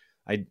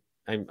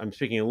I'm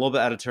speaking a little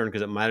bit out of turn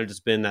because it might have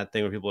just been that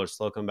thing where people are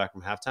slow coming back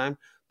from halftime.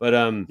 But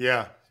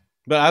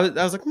but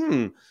I was like,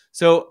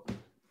 So,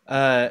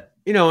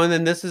 and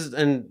then this is,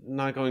 and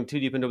not going too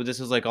deep into it, but this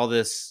is like all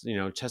this,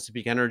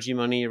 Chesapeake Energy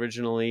money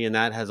originally, and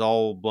that has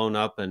all blown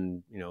up,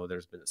 and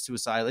there's been a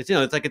suicide.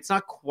 It's like it's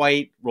not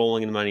quite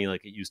rolling in money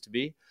like it used to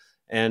be.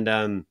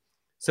 And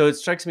so it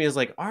strikes me as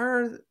like,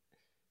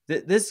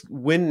 this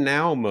win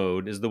now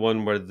mode is the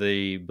one where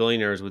the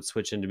billionaires would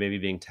switch into maybe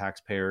being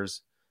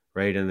taxpayers,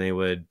 right? And they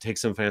would take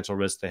some financial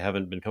risks they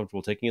haven't been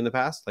comfortable taking in the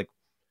past. Like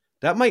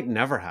that might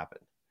never happen.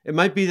 It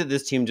might be that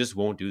this team just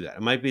won't do that.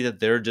 It might be that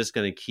they're just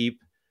going to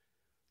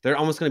they're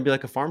almost going to be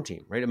like a farm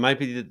team, right? It might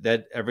be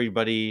that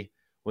everybody,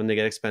 when they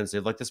get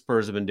expensive, like the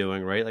Spurs have been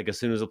doing, right? Like as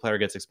soon as a player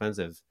gets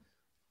expensive,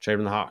 trade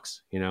from the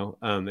Hawks,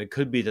 it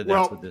could be that's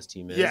what this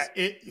team is. Yeah.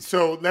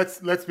 So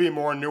let's be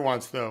more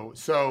nuanced though.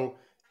 So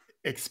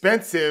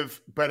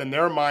expensive, but in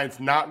their minds,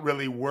 not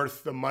really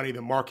worth the money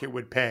the market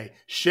would pay.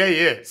 Shea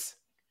is.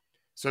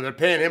 So they're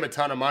paying him a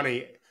ton of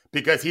money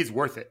because he's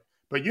worth it.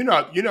 But you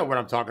know what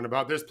I'm talking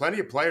about. There's plenty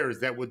of players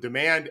that would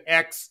demand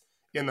X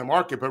in the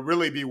market, but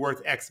really be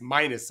worth X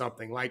minus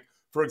something. Like,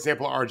 for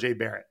example, RJ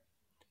Barrett.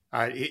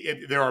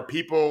 There are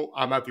people,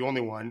 I'm not the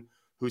only one,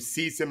 who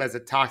sees him as a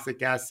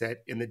toxic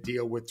asset in the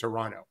deal with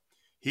Toronto.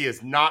 He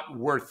is not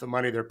worth the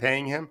money they're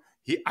paying him.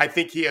 I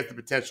think he has the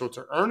potential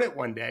to earn it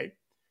one day,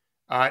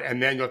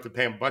 and then you'll have to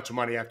pay him a bunch of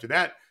money after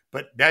that.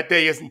 But that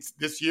day isn't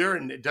this year,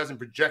 and it doesn't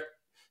project.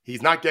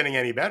 He's not getting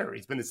any better.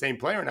 He's been the same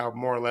player now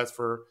more or less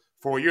for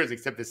 4 years,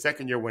 except the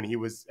second year when he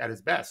was at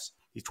his best.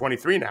 He's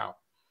 23 now.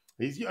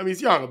 He's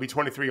young. He'll be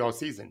 23 all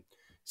season.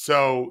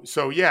 So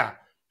yeah.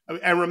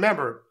 And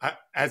remember,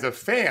 as a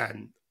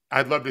fan,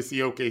 I'd love to see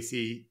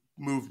OKC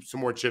move some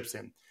more chips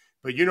in.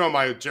 But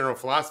my general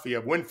philosophy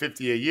of win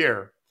 50 a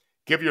year,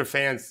 give your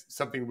fans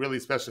something really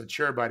special to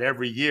cheer about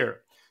every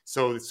year.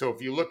 So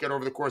if you look at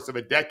over the course of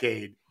a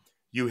decade,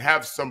 you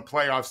have some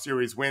playoff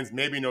series wins,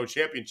 maybe no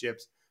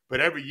championships, but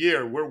every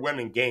year we're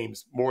winning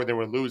games more than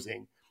we're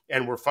losing,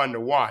 and we're fun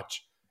to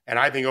watch. And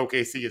I think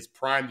OKC is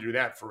primed to do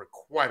that for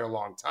quite a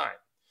long time.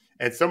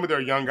 And some of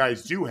their young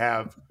guys do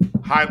have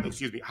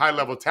high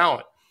level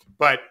talent.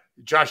 But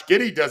Josh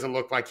Giddey doesn't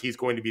look like he's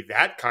going to be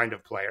that kind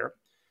of player.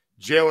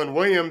 Jalen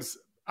Williams,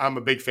 I'm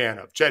a big fan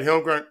of. Chet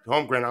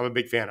Holmgren, I'm a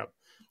big fan of.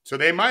 So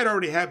they might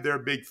already have their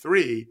big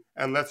three,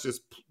 and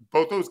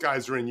both those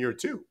guys are in year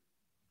 2.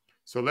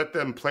 So let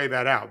them play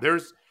that out.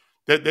 There's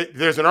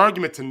an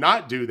argument to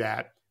not do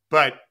that,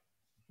 but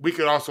we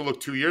could also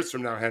look 2 years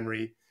from now,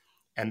 Henry,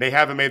 and they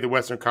haven't made the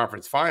Western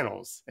Conference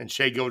Finals, and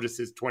Shai Gilgeous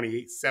is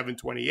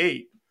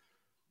 28,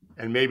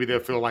 and maybe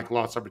they'll feel like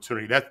lost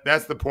opportunity.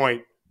 That's the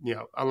point,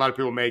 a lot of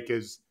people make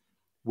is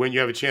when you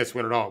have a chance to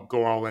win it all,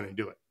 go all in and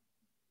do it.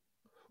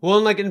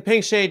 Well, and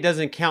paying Shai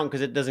doesn't count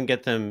because it doesn't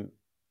get them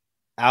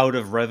out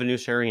of revenue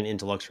sharing and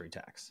into luxury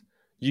tax.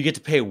 You get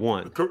to pay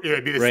one.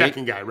 It'd be the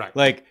second guy, right?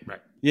 Right.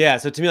 Yeah.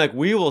 So to me,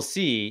 we will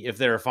see if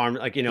they're a farm,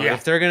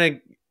 if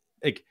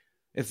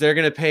they're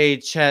gonna pay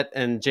Chet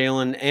and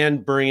Jalen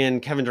and bring in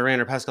Kevin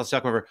Durant or Pascal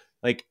Siakam,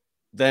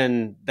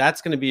 then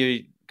that's going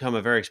to become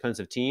a very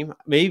expensive team.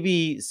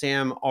 Maybe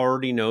Sam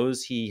already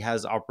knows he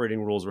has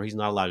operating rules where he's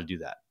not allowed to do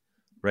that,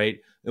 right?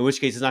 In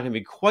which case, it's not going to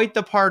be quite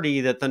the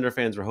party that Thunder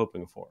fans were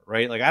hoping for,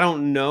 right? I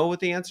don't know what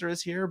the answer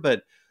is here,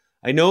 but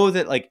I know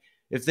that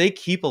if they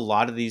keep a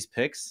lot of these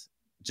picks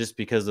just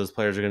because those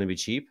players are going to be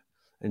cheap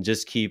and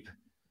just keep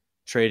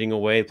trading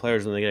away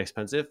players when they get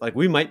expensive,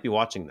 we might be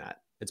watching that.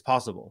 It's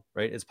possible,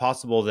 right? It's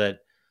possible that,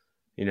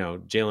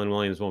 Jalen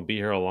Williams won't be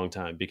here a long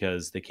time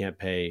because they can't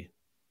pay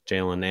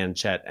Jalen and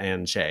Chet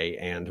and Shai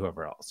and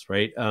whoever else,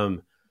 right?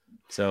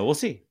 So we'll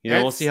see.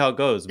 We'll see how it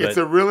goes. But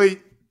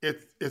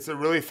it's a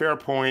really fair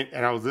point.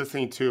 And I was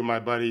listening to my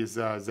buddies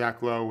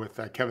Zach Lowe with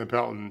Kevin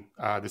Pelton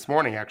this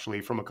morning,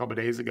 actually, from a couple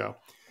of days ago,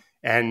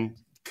 and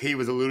he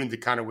was alluding to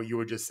kind of what you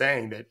were just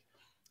saying, that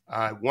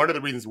one of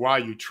the reasons why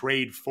you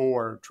trade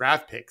for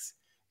draft picks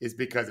is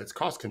because it's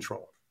cost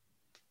control.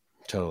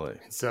 Totally.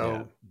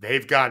 So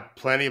they've got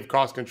plenty of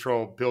cost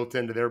control built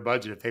into their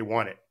budget if they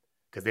want it,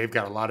 because they've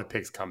got a lot of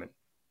picks coming.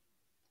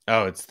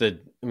 Oh,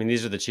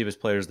 these are the cheapest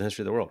players in the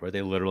history of the world, right?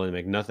 They literally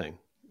make nothing.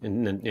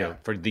 And then,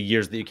 for the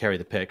years that you carry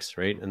the picks,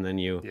 right? And then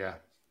Yeah.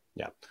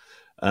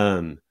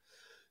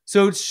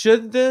 So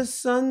should the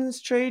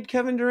Suns trade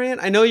Kevin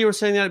Durant? I know you were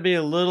saying that would be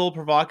a little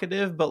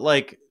provocative, but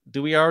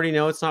do we already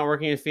know it's not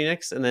working in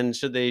Phoenix? And then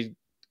should they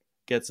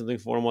get something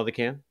for him while they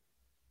can?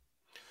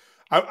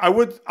 I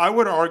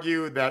would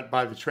argue that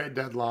by the trade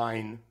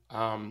deadline,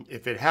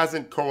 if it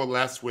hasn't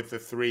coalesced with the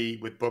three,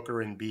 with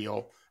Booker and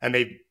Beal, and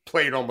they've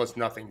played almost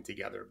nothing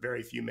together,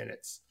 very few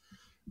minutes.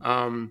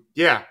 You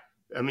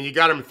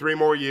got him 3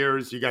 more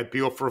years. You got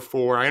Beal for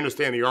 4. I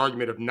understand the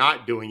argument of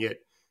not doing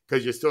it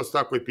because you're still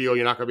stuck with Beal.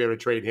 You're not going to be able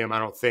to trade him, I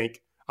don't think.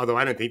 Although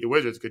I didn't think the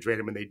Wizards could trade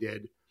him when they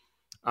did.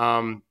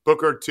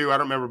 Booker, too. I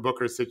don't remember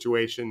Booker's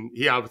situation.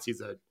 He obviously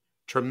is a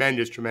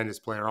tremendous, tremendous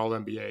player, all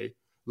NBA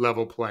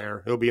level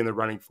player. He'll be in the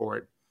running for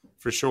it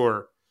for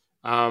sure.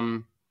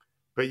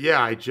 But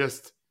yeah, I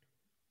just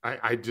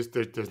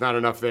there's not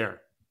enough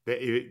there.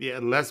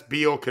 Unless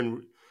Beal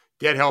can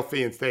get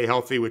healthy and stay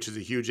healthy, which is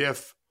a huge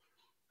if.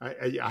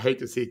 I hate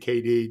to see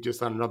KD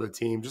just on another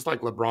team, just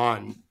like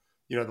LeBron.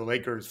 The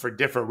Lakers, for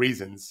different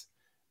reasons,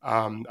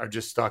 are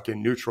just stuck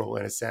in neutral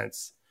in a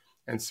sense.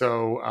 And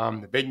so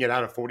they can get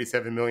out of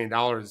 $47 million,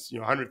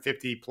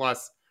 150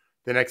 plus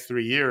the next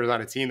 3 years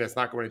on a team that's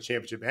not going to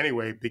championship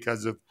anyway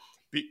because of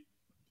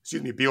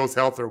Beal's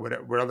health or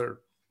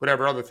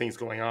whatever other things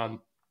going on.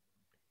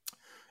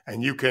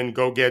 And you can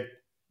go get,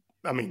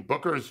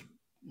 Booker's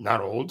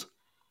not old.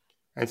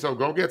 And so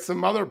go get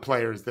some other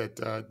players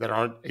that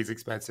aren't as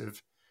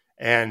expensive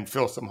and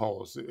fill some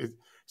holes.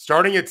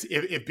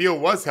 If Beal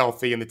was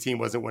healthy and the team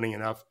wasn't winning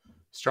enough,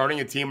 starting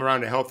a team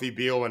around a healthy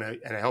Beal and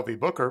a healthy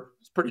Booker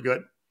is pretty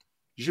good.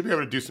 You should be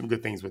able to do some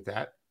good things with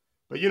that.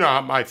 But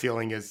my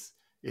feeling is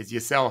you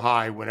sell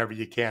high whenever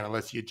you can,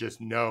 unless you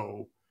just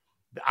know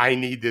I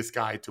need this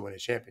guy to win a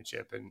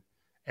championship,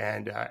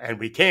 and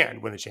we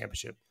can win a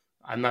championship.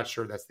 I'm not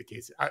sure that's the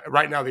case.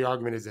 Right now, the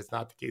argument is it's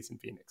not the case in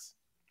Phoenix.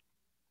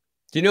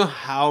 Do you know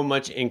how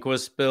much ink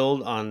was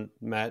spilled on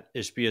Matt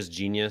Ishbia's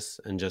genius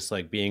and just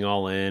being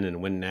all in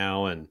and win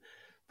now and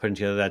putting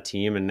together that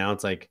team? And now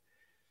it's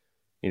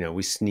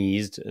we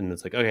sneezed and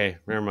it's okay,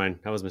 never mind.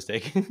 That was a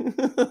mistake.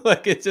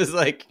 It's just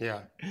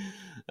yeah,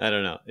 I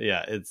don't know.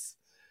 Yeah. It's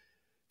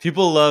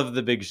people love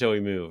the big showy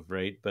move,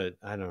 right? But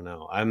I don't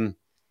know.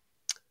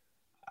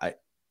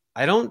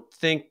 I don't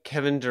think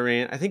Kevin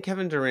Durant, I'm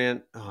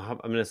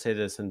going to say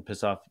this and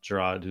piss off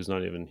Gerard, who's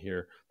not even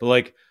here,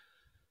 but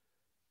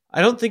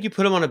I don't think you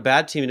put him on a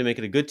bad team to make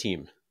it a good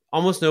team.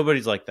 Almost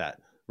nobody's like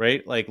that,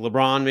 right?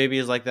 LeBron maybe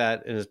is like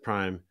that in his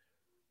prime,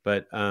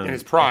 but in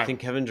his prime, I think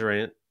Kevin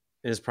Durant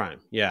in his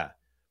prime, yeah.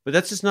 But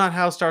that's just not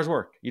how stars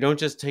work. You don't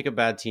just take a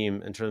bad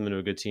team and turn them into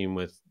a good team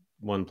with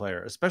one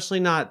player,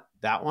 especially not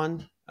that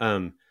one.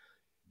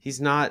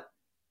 He's not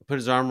put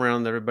his arm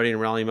around everybody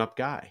and rally him up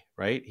guy,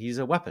 right? He's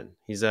a weapon.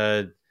 He's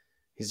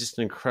just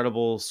an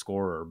incredible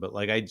scorer. But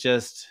I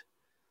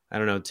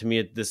don't know. To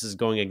me, this is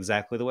going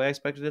exactly the way I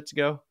expected it to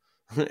go.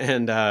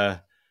 And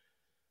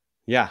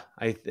Yeah,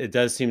 it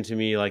does seem to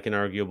me like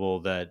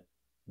inarguable that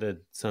the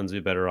Suns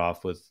would be better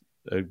off with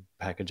a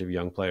package of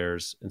young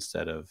players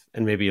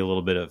and maybe a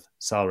little bit of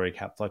salary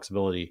cap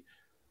flexibility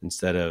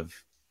instead of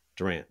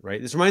Durant,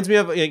 right? This reminds me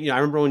of, I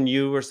remember when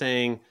you were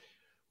saying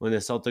when the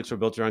Celtics were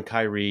built around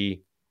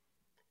Kyrie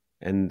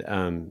and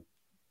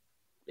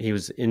he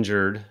was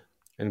injured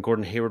and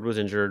Gordon Hayward was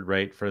injured,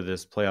 right, for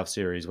this playoff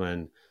series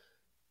when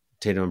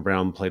Tatum and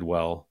Brown played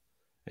well.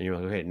 And you're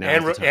like, okay, now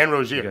and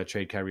Rozier. You got to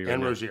trade Kyrie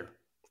and Rozier.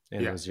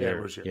 And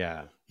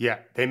Rozier. Yeah.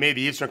 They made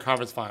the Eastern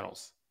Conference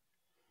Finals.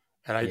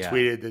 And I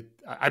tweeted that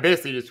I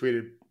basically just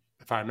tweeted,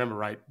 if I remember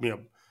right,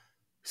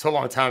 so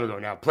long time ago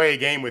now, play a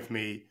game with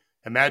me.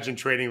 Imagine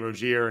trading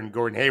Rozier and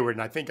Gordon Hayward.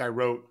 And I think I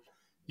wrote,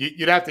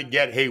 you'd have to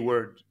get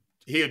Hayward.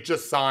 He had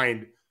just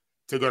signed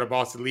to go to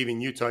Boston, leaving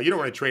Utah. You don't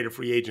want to trade a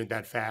free agent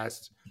that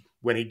fast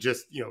when he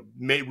just,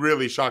 may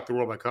really shock the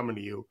world by coming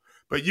to you.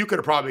 But you could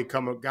have probably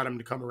got him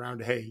to come around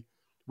to, hey,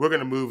 we're going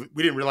to move.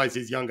 We didn't realize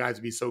these young guys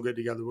would be so good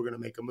together. We're going to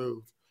make a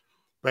move.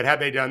 But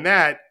had they done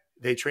that,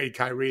 they trade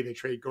Kyrie, they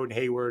trade Gordon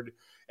Hayward.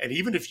 And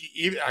even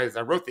as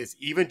I wrote this,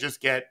 even just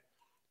get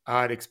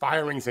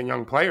expirings and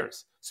young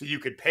players. So you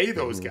could pay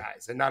those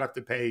guys and not have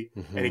to pay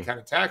any kind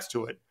of tax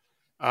to it.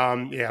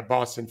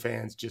 Boston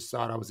fans just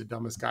thought I was the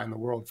dumbest guy in the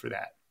world for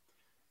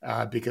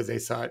that because they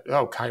thought,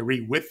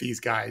 Kyrie with these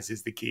guys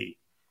is the key.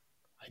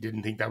 I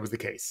didn't think that was the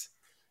case.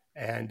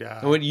 And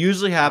what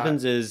usually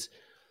happens is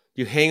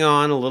you hang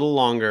on a little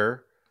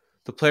longer.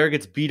 The player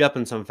gets beat up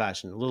in some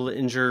fashion, a little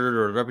injured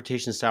or the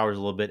reputation sours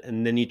a little bit,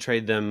 and then you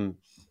trade them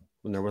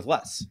when they're worth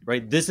less,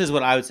 right? This is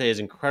what I would say is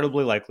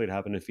incredibly likely to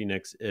happen in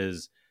Phoenix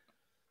is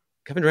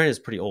Kevin Durant is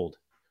pretty old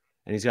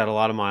and he's got a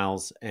lot of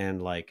miles.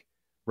 And like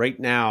right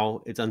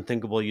now it's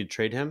unthinkable you'd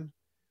trade him,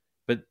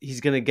 but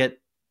he's going to get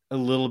a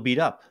little beat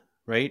up,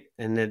 right?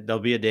 And then there'll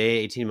be a day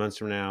 18 months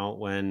from now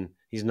when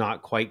he's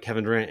not quite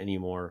Kevin Durant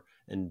anymore.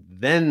 And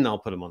then they'll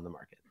put him on the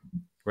market,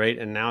 right?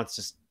 And now it's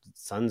just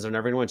Suns are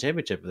never going to win a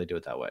championship if they do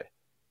it that way.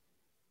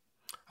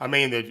 I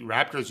mean, the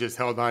Raptors just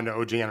held on to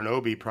OG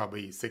Anunoby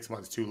probably 6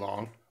 months too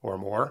long or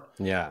more.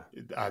 Yeah.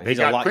 He's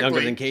a lot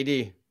younger than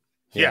KD.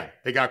 Yeah.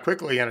 They got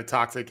quickly on a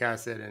toxic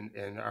acid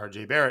and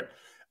RJ Barrett.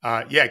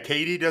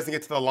 KD doesn't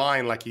get to the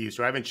line like he used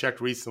to. I haven't checked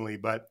recently,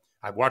 but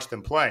I've watched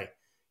him play.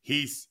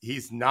 He's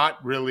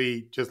not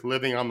really just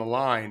living on the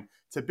line.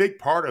 It's a big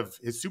part of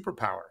his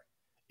superpower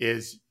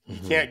is you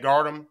can't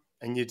guard him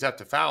and you just have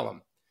to foul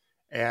him.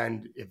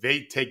 And if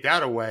they take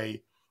that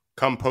away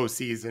come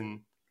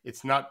postseason,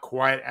 it's not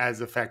quite as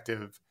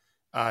effective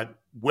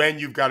when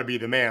you've got to be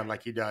the man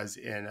like he does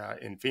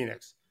in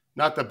Phoenix.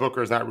 Not that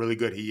Booker is not really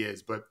good, he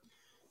is, but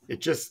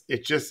it just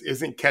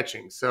isn't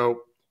catching.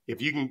 So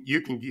if you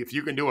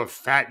can do a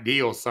fat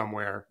deal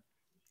somewhere,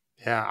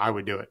 yeah, I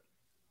would do it.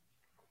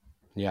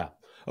 Yeah.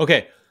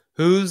 Okay.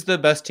 Who's the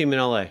best team in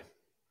LA?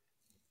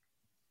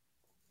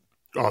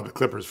 Oh, the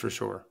Clippers for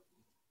sure.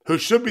 Who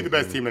should be the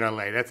best team in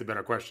LA? That's a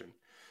better question.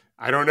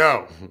 I don't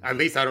know. At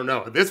least I don't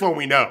know. This one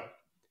we know.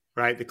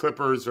 Right, the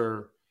Clippers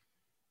are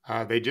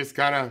they just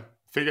kind of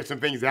figured some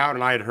things out,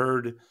 and I had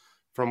heard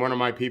from one of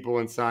my people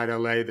inside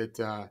LA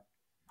that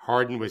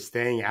Harden was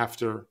staying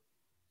after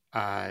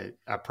a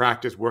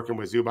practice working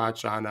with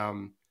Zubac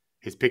on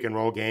his pick and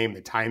roll game,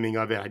 the timing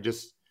of it.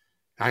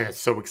 I got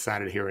so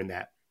excited hearing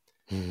that.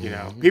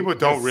 People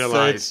don't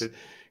realize that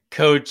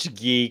coach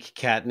geek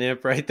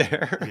catnip right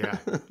there. Yeah,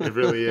 it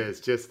really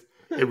is.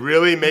 It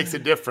really makes a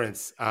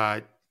difference.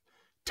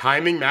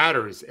 Timing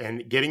matters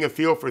and getting a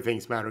feel for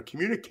things matter.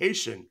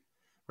 Communication,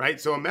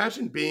 right? So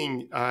imagine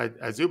being a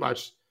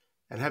Zubac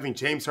and having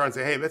James Harden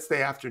say, hey, let's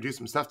stay after and do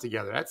some stuff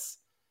together. That's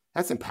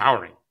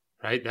empowering,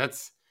 right?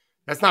 That's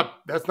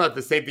not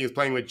the same thing as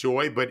playing with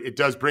joy, but it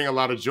does bring a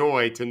lot of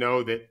joy to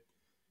know that,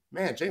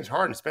 man, James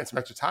Harden spent some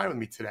extra time with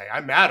me today. I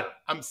matter.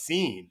 I'm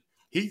seen.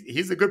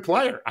 He's a good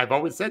player. I've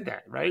always said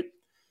that, right?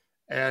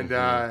 And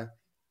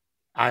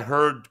I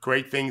heard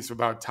great things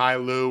about Ty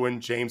Lue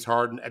and James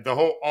Harden,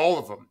 all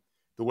of them.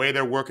 The way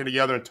they're working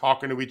together and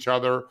talking to each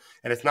other.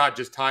 And it's not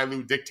just Ty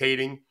Lue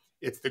dictating.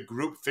 It's the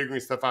group figuring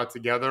stuff out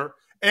together.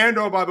 And,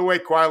 oh, by the way,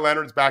 Kawhi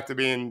Leonard's back to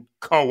being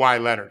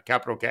Kawhi Leonard,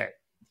 capital K.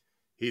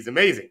 He's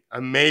amazing.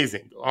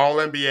 Amazing. All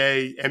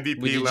NBA,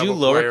 MVP Did level you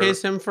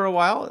lowercase him for a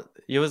while?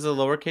 It was a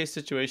lowercase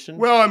situation?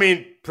 Well, I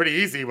mean, pretty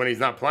easy when he's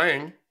not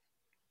playing,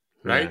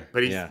 right?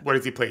 Yeah, but what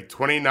has he played?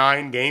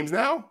 29 games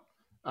now?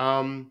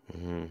 When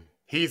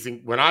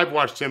I've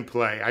watched him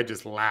play, I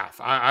just laugh.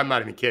 I'm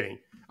not even kidding.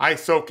 I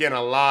soak in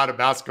a lot of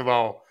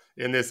basketball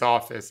in this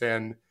office,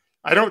 and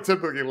I don't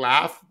typically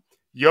laugh.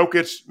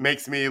 Jokic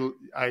makes me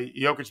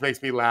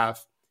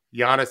laugh.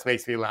 Giannis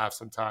makes me laugh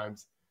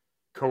sometimes.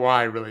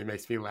 Kawhi really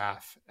makes me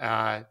laugh.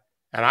 And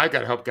I've got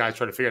to help guys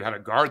try to figure out how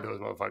to guard those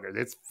motherfuckers.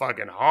 It's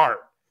fucking hard.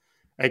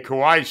 And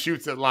Kawhi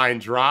shoots at line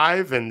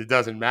drive, and it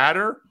doesn't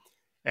matter.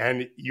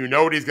 And you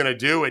know what he's going to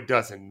do. It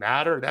doesn't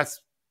matter. That's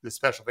the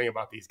special thing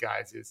about these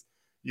guys is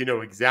you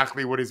know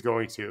exactly what he's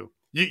going to.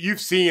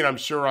 You've seen, I'm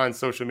sure, on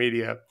social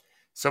media,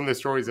 some of the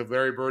stories of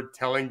Larry Bird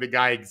telling the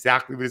guy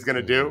exactly what he's going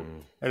to do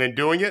and then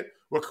doing it.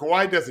 Well,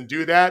 Kawhi doesn't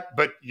do that,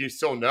 but you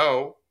still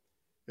know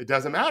it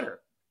doesn't matter.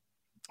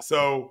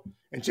 So,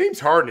 and James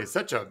Harden is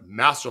such a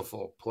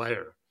masterful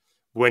player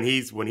when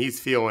he's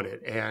feeling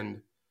it.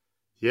 And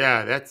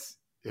yeah, that's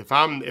if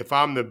I'm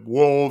the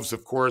Wolves,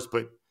 of course,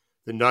 but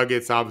the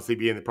Nuggets obviously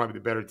being probably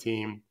the better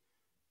team.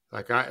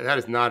 Like that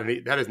is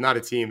not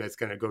a team that's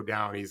going to go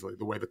down easily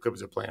the way the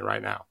Clippers are playing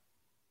right now.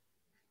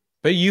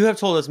 But you have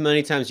told us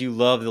many times you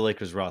love the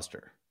Lakers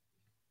roster.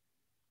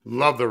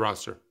 Love the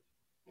roster.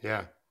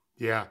 Yeah.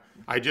 Yeah.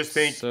 I just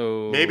think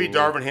maybe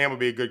Darvin Ham will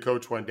be a good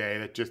coach one day.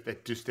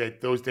 That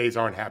those days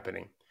aren't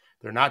happening.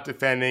 They're not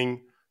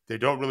defending. They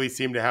don't really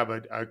seem to have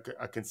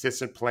a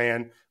consistent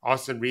plan.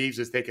 Austin Reeves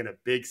has taken a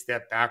big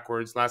step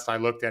backwards. Last I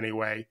looked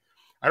anyway.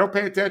 I don't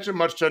pay attention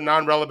much to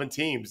non-relevant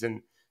teams,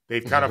 and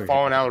they've kind of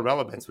fallen out of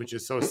relevance, which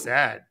is so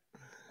sad.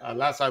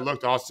 Last I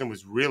looked, Austin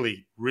was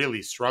really,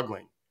 really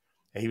struggling.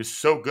 And he was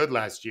so good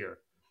last year.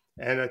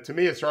 And to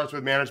me, it starts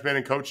with management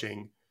and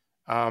coaching.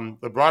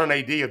 LeBron and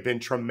AD have been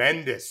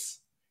tremendous,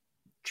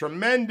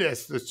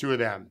 those two of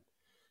them.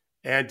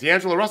 And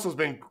D'Angelo Russell's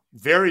been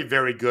very,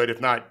 very good,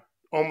 if not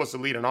almost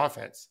elite in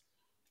offense.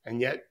 And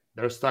yet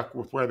they're stuck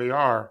with where they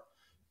are.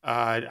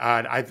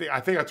 I think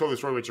I told this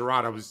story with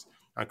Gerard.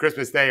 On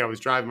Christmas Day, I was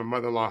driving my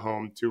mother-in-law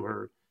home to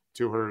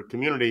her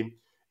community.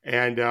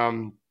 And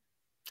on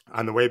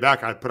the way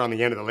back, I put on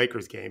the end of the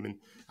Lakers game. And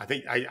I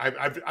think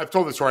I've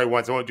told the story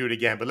once. I won't do it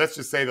again. But let's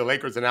just say the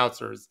Lakers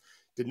announcers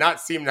did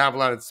not seem to have a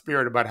lot of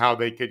spirit about how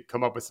they could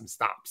come up with some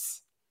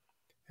stops.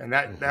 And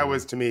that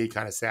was, to me,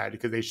 kind of sad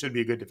because they should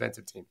be a good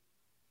defensive team.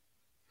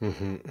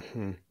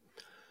 Mm-hmm.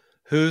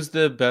 Who's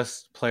the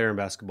best player in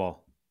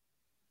basketball?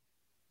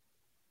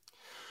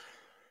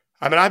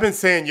 I mean, I've been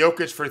saying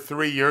Jokic for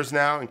 3 years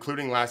now,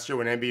 including last year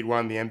when Embiid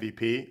won the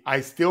MVP. I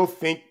still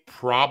think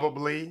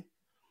probably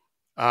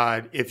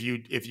if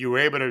you were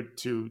able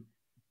to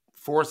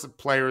force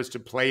players to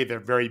play their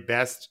very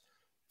best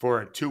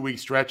for a 2-week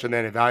stretch and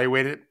then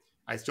evaluate it,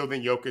 I still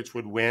think Jokic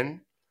would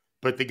win.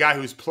 But the guy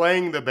who's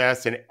playing the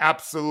best and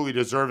absolutely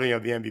deserving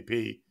of the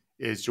MVP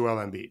is Joel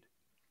Embiid.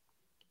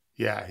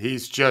 Yeah,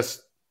 he's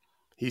just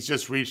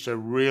reached a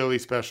really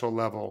special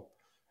level,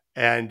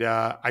 and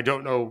I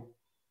don't know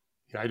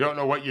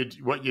what you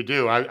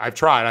do. I've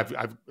tried.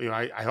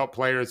 I help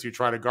players who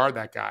try to guard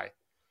that guy,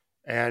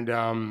 and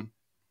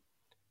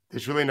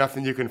there's really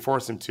nothing you can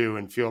force him to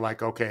and feel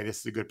like, okay, this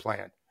is a good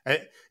plan.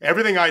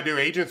 Everything I do,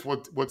 agents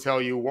will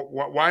tell you,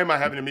 why am I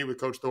having to meet with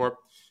Coach Thorpe?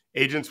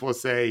 Agents will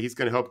say he's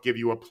going to help give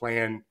you a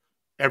plan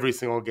every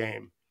single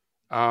game.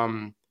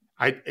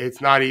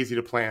 It's not easy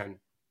to plan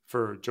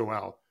for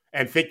Joel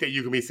and think that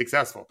you can be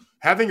successful.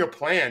 Having a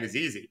plan is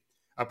easy.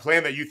 A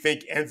plan that you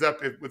think ends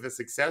up with a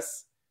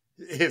success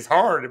is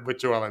hard with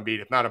Joel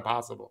Embiid, if not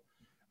impossible.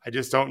 I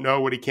just don't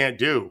know what he can't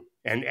do.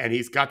 And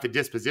he's got the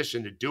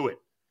disposition to do it.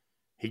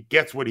 He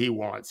gets what he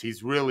wants.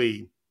 He's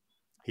really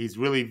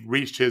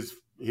reached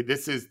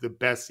this is the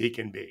best he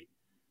can be.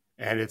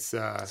 And it's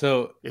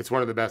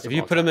one of the best. If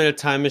you put him in a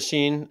time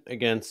machine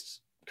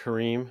against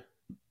Kareem,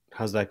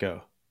 how's that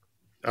go?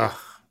 I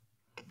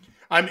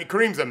mean,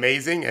 Kareem's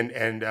amazing, and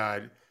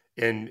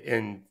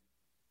in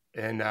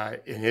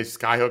his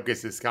skyhook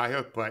is his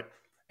skyhook,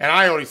 and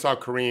I only saw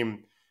Kareem,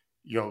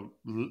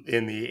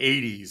 in the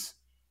 80s,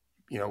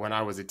 when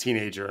I was a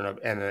teenager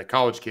and a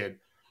college kid,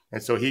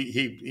 and so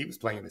he was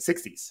playing in the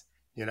 60s.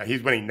 He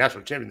was winning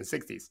national champion in the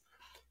 60s,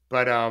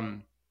 but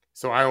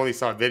so I only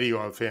saw video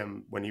of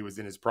him when he was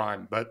in his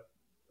prime. But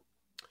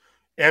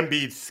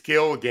Embiid's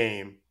skill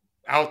game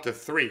out to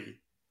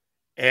three,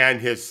 and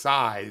his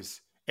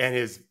size and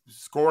his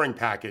scoring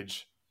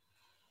package,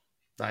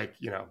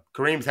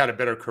 Kareem's had a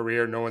better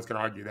career. No one's going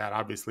to argue that,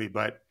 obviously,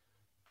 but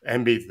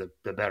Embiid's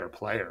the better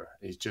player.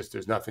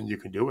 There's nothing you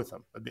can do with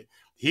him.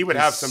 He would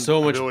have some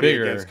much ability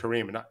bigger against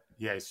Kareem.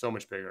 He's so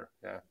much bigger.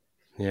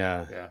 Yeah.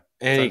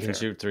 And he can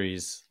shoot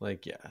threes.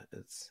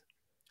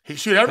 He can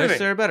shoot everything.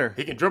 They're better.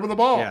 He can dribble the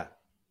ball.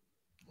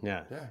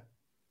 Yeah.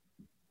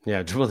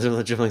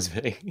 Dribbling's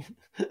big.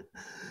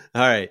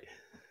 All right.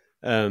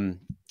 In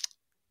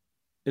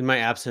my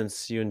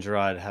absence, you and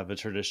Gerard have a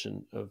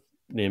tradition of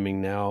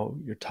naming now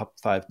your top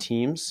 5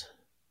 teams.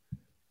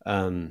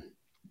 I'm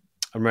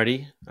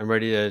ready. I'm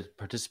ready to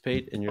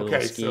participate in your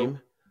little scheme.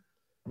 So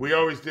we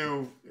always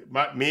do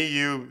me,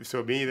 you,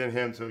 so me, then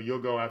him. So you'll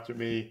go after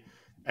me,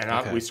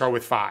 and we start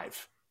with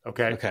 5.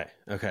 Okay.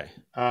 Okay.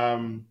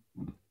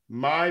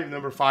 My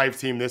number 5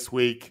 team this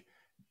week,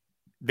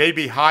 they'd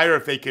be higher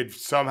if they could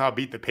somehow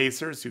beat the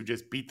Pacers, who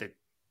just beat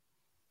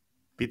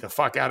the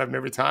fuck out of them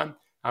every time.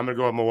 I'm going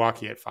to go with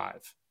Milwaukee at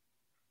 5.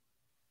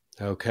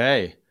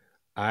 Okay.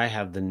 I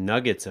have the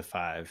Nuggets at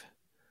 5.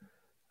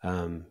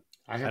 I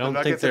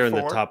don't think they're in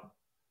the top.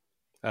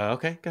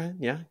 Okay, go ahead.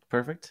 Yeah,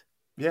 perfect.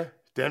 Yeah,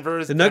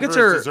 Denver's Nuggets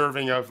are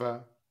deserving of.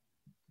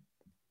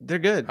 They're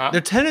good. Huh?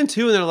 They're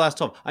 10-2 in their last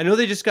 12. I know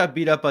they just got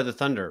beat up by the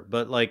Thunder,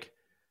 but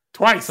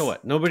twice. So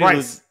what? Nobody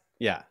was.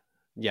 Yeah.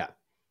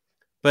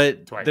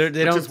 But twice. They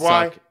don't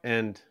suck.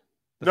 And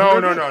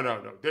no.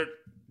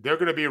 They're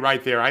going to be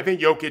right there. I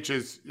think Jokic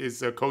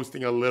is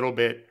coasting a little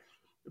bit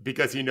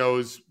because he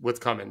knows what's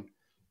coming,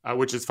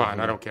 which is fine.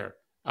 Mm-hmm. I don't care.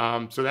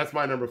 So that's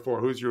my number 4.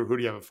 Who do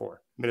you have it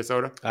for?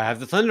 Minnesota? I have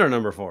the Thunder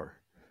number 4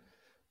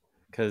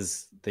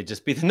 because they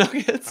just beat the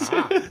Nuggets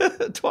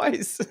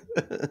twice.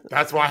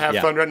 That's why I have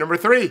Thunder at number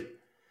 3.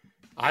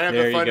 I have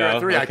the Thunder at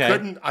 3. Okay. I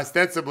couldn't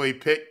ostensibly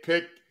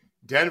pick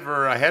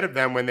Denver ahead of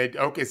them when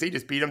OKC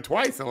just beat them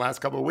twice in the last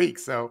couple of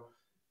weeks. So,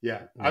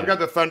 I've got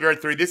the Thunder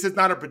at 3. This is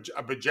not a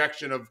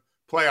projection of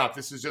playoff.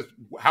 This is just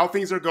how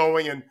things are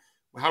going and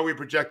how we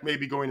project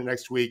maybe going to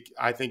next week.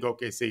 I think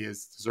OKC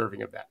is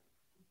deserving of that.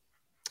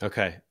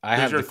 Okay. I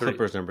have the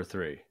Clippers number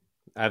 3.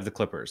 I have the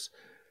Clippers.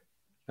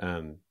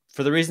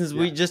 For the reasons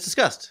we just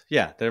discussed.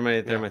 Yeah, they're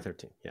my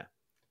 13. Yeah.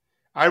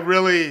 I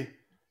really,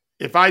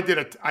 if I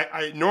did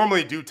I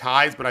normally do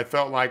ties, but I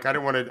felt like I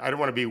didn't want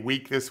to be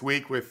weak this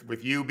week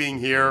with you being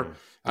here.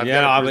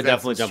 I would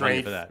definitely jump on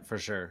you for that, for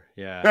sure.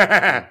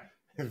 Yeah.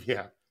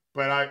 Yeah.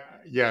 But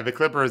the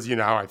Clippers, you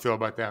know how I feel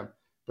about them.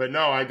 But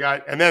no,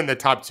 and then the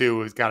top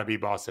 2 has got to be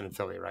Boston and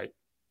Philly, right?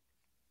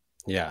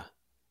 Yeah.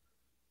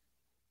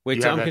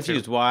 Wait, so I'm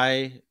confused. Too?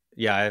 Why?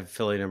 Yeah, I have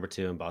Philly number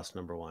 2 and Boston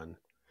number 1.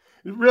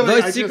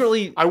 Really?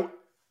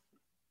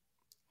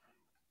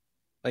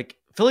 Like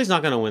Philly's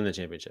not going to win the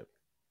championship.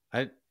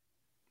 I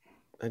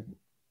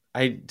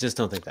just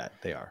don't think that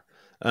they are.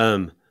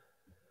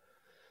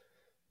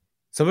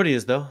 Somebody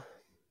is though.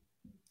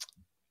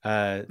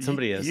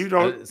 Somebody is.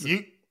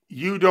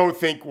 You don't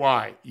think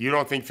why? You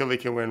don't think Philly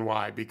can win?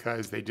 Why?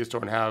 Because they just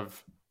don't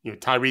have.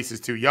 Tyrese is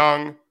too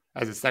young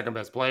as a second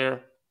best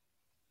player.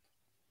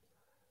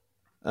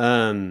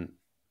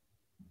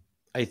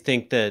 I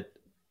think that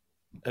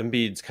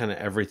Embiid's kind of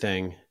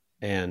everything,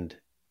 and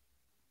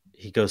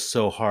he goes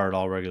so hard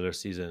all regular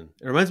season.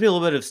 It reminds me a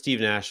little bit of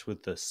Steve Nash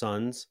with the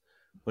Suns,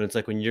 when it's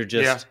like when you're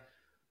he's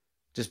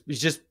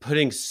just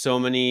putting so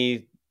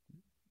many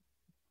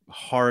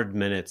hard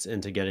minutes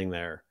into getting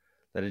there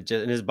that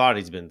and his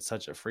body's been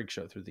such a freak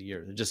show through the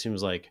years. It just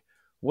seems like,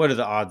 what are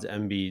the odds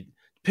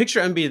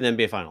picture Embiid in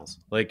the NBA Finals?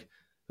 Like,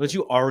 don't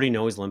you already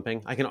know he's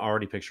limping? I can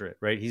already picture it,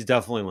 right? He's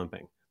definitely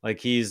limping. Like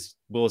he's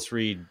Willis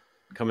Reed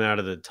coming out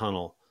of the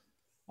tunnel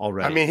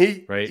already. I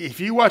mean, if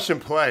you watch him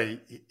play,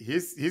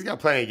 he's got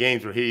plenty of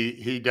games where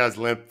he does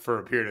limp for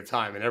a period of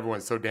time, and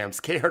everyone's so damn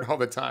scared all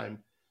the time.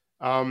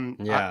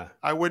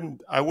 I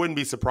wouldn't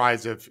be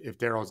surprised if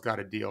Daryl's got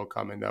a deal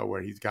coming though,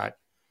 where he's got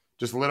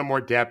just a little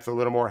more depth, a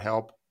little more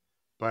help.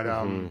 But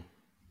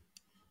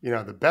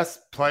the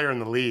best player in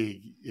the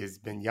league has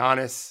been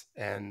Giannis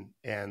and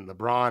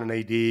LeBron and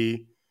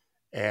AD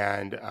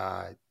and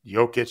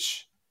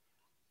Jokic,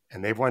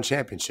 and they've won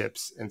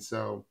championships. And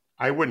so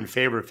I wouldn't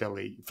favor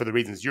Philly for the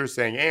reasons you're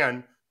saying.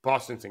 And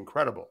Boston's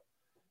incredible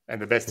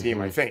and the best team,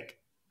 I think.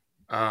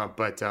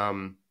 But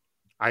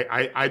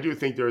I do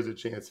think there is a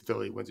chance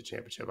Philly wins a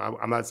championship.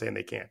 I'm not saying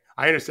they can't.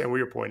 I understand where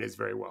your point is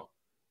very well.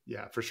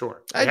 Yeah, for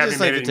sure. I just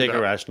like to take a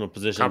rational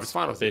position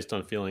based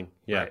on feeling.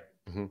 Yeah. Right.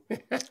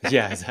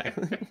 Yeah,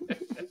 exactly.